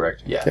 Yeah.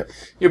 Correct? Yeah. Yeah.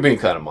 You're being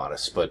kind of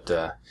modest, but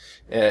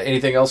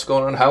anything else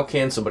going on? How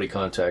can somebody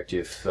contact you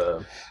if...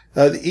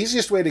 The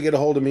easiest way to get a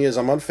hold of me is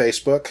I'm on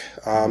Facebook,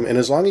 and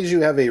as long as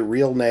you have a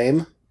real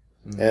name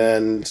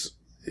and...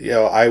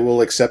 I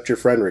will accept your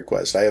friend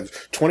request. I have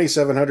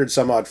 2,700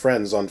 some odd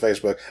friends on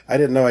Facebook. I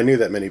didn't know I knew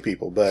that many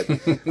people, but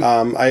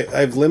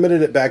I've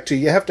limited it back to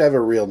you have to have a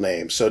real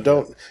name. So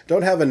don't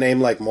have a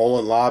name like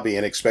Mullen Lobby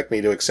and expect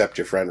me to accept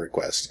your friend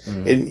request.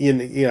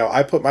 And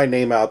I put my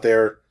name out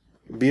there.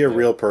 Be a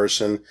real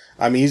person.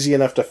 I'm easy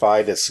enough to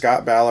find. It's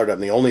Scott Ballard.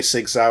 I'm the only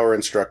 6 Hour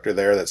instructor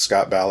there. That's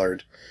Scott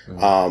Ballard.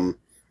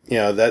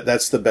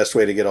 That's the best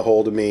way to get a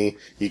hold of me.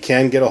 You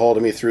can get a hold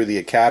of me through the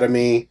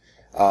Academy.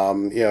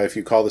 If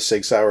you call the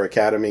 6 Hour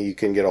Academy, you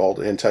can get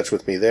in touch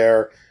with me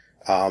there.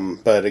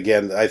 But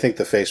again, I think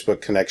the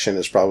Facebook connection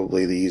is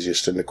probably the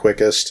easiest and the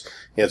quickest.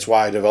 It's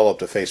why I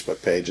developed a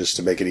Facebook page, is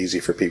to make it easy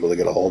for people to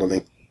get a hold of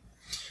me.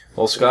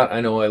 Well, Scott,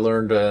 I know I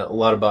learned a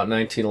lot about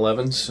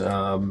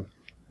 1911s.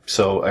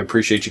 So I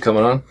appreciate you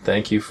coming on.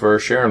 Thank you for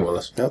sharing with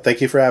us. No,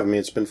 thank you for having me.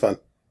 It's been fun.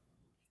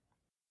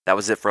 That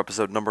was it for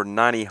episode number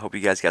 90. Hope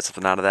you guys got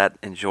something out of that.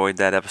 Enjoyed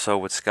that episode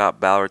with Scott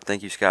Ballard.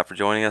 Thank you, Scott, for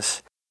joining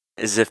us.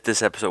 As if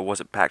this episode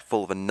wasn't packed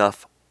full of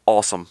enough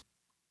awesome.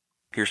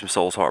 Here's some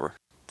Souls Harbor.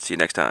 See you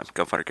next time.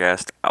 Gunfighter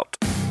Cast out.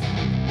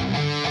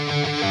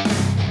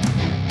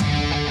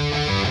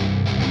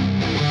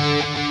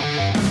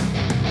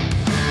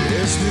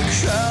 As the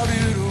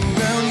crowded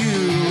around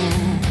you,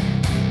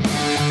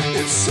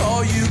 it's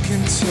all you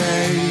can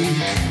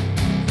take.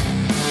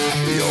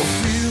 You're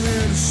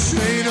feeling the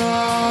strain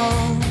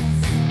of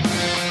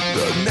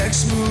the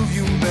next move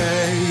you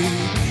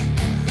make.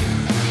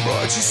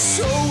 But you're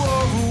so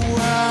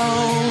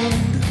overwhelmed,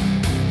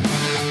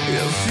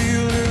 you're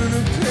feeling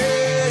the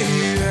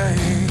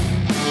pain.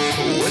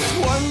 With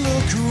one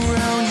look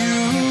around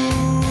you,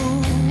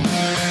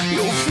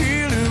 you're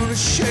feeling the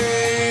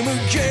shame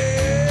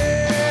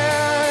again.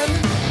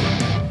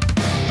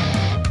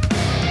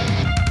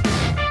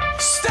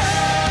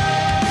 Stand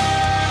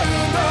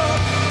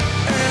up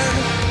and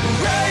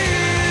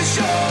raise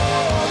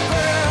your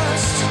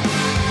fist.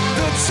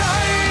 The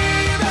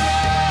time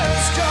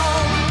has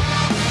come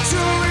to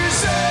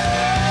resist.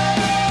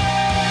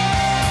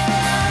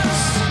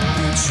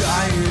 They're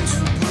trying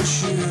to push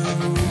you,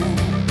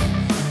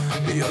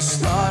 you're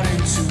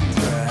starting to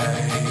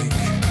break.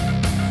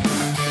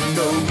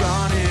 No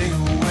running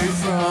away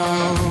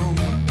from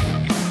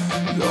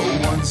the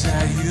ones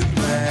that you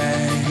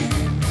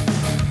blame.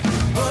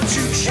 But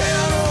you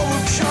can't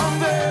overcome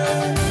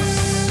this.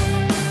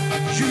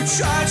 You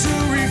try to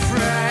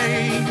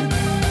refrain.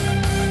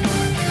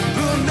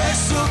 The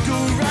next look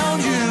around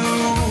you,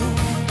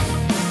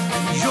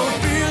 you're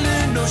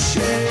feeling no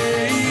shame.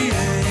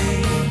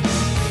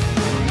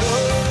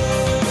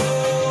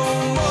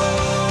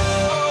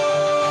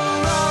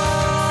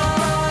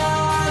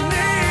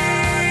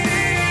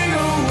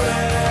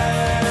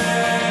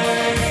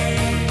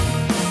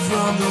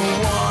 The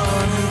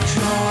one who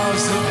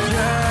caused the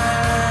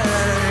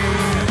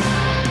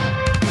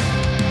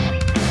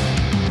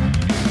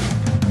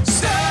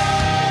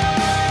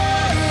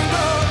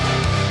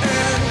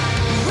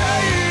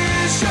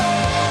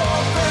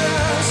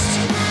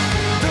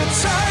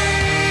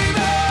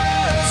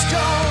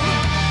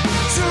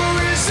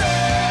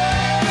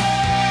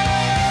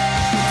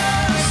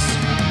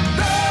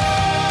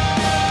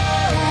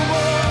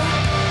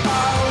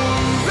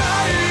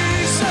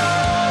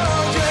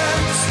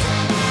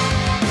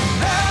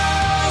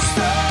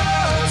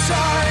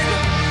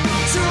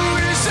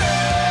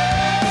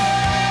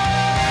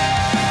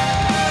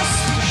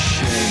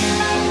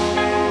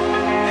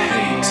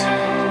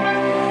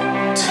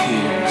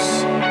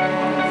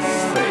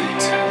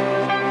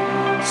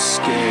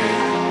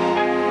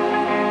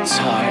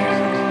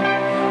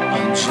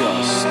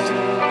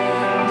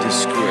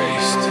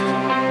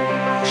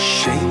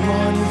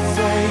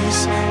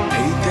face,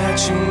 hate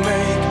that you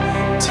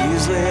make,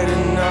 tears late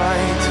at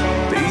night,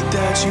 fate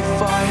that you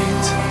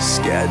fight,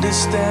 scared to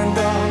stand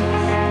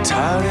up,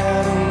 tired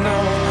out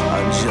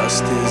enough,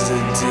 unjust is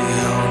the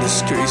deal,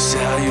 disgrace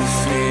how you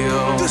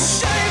feel. The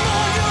shame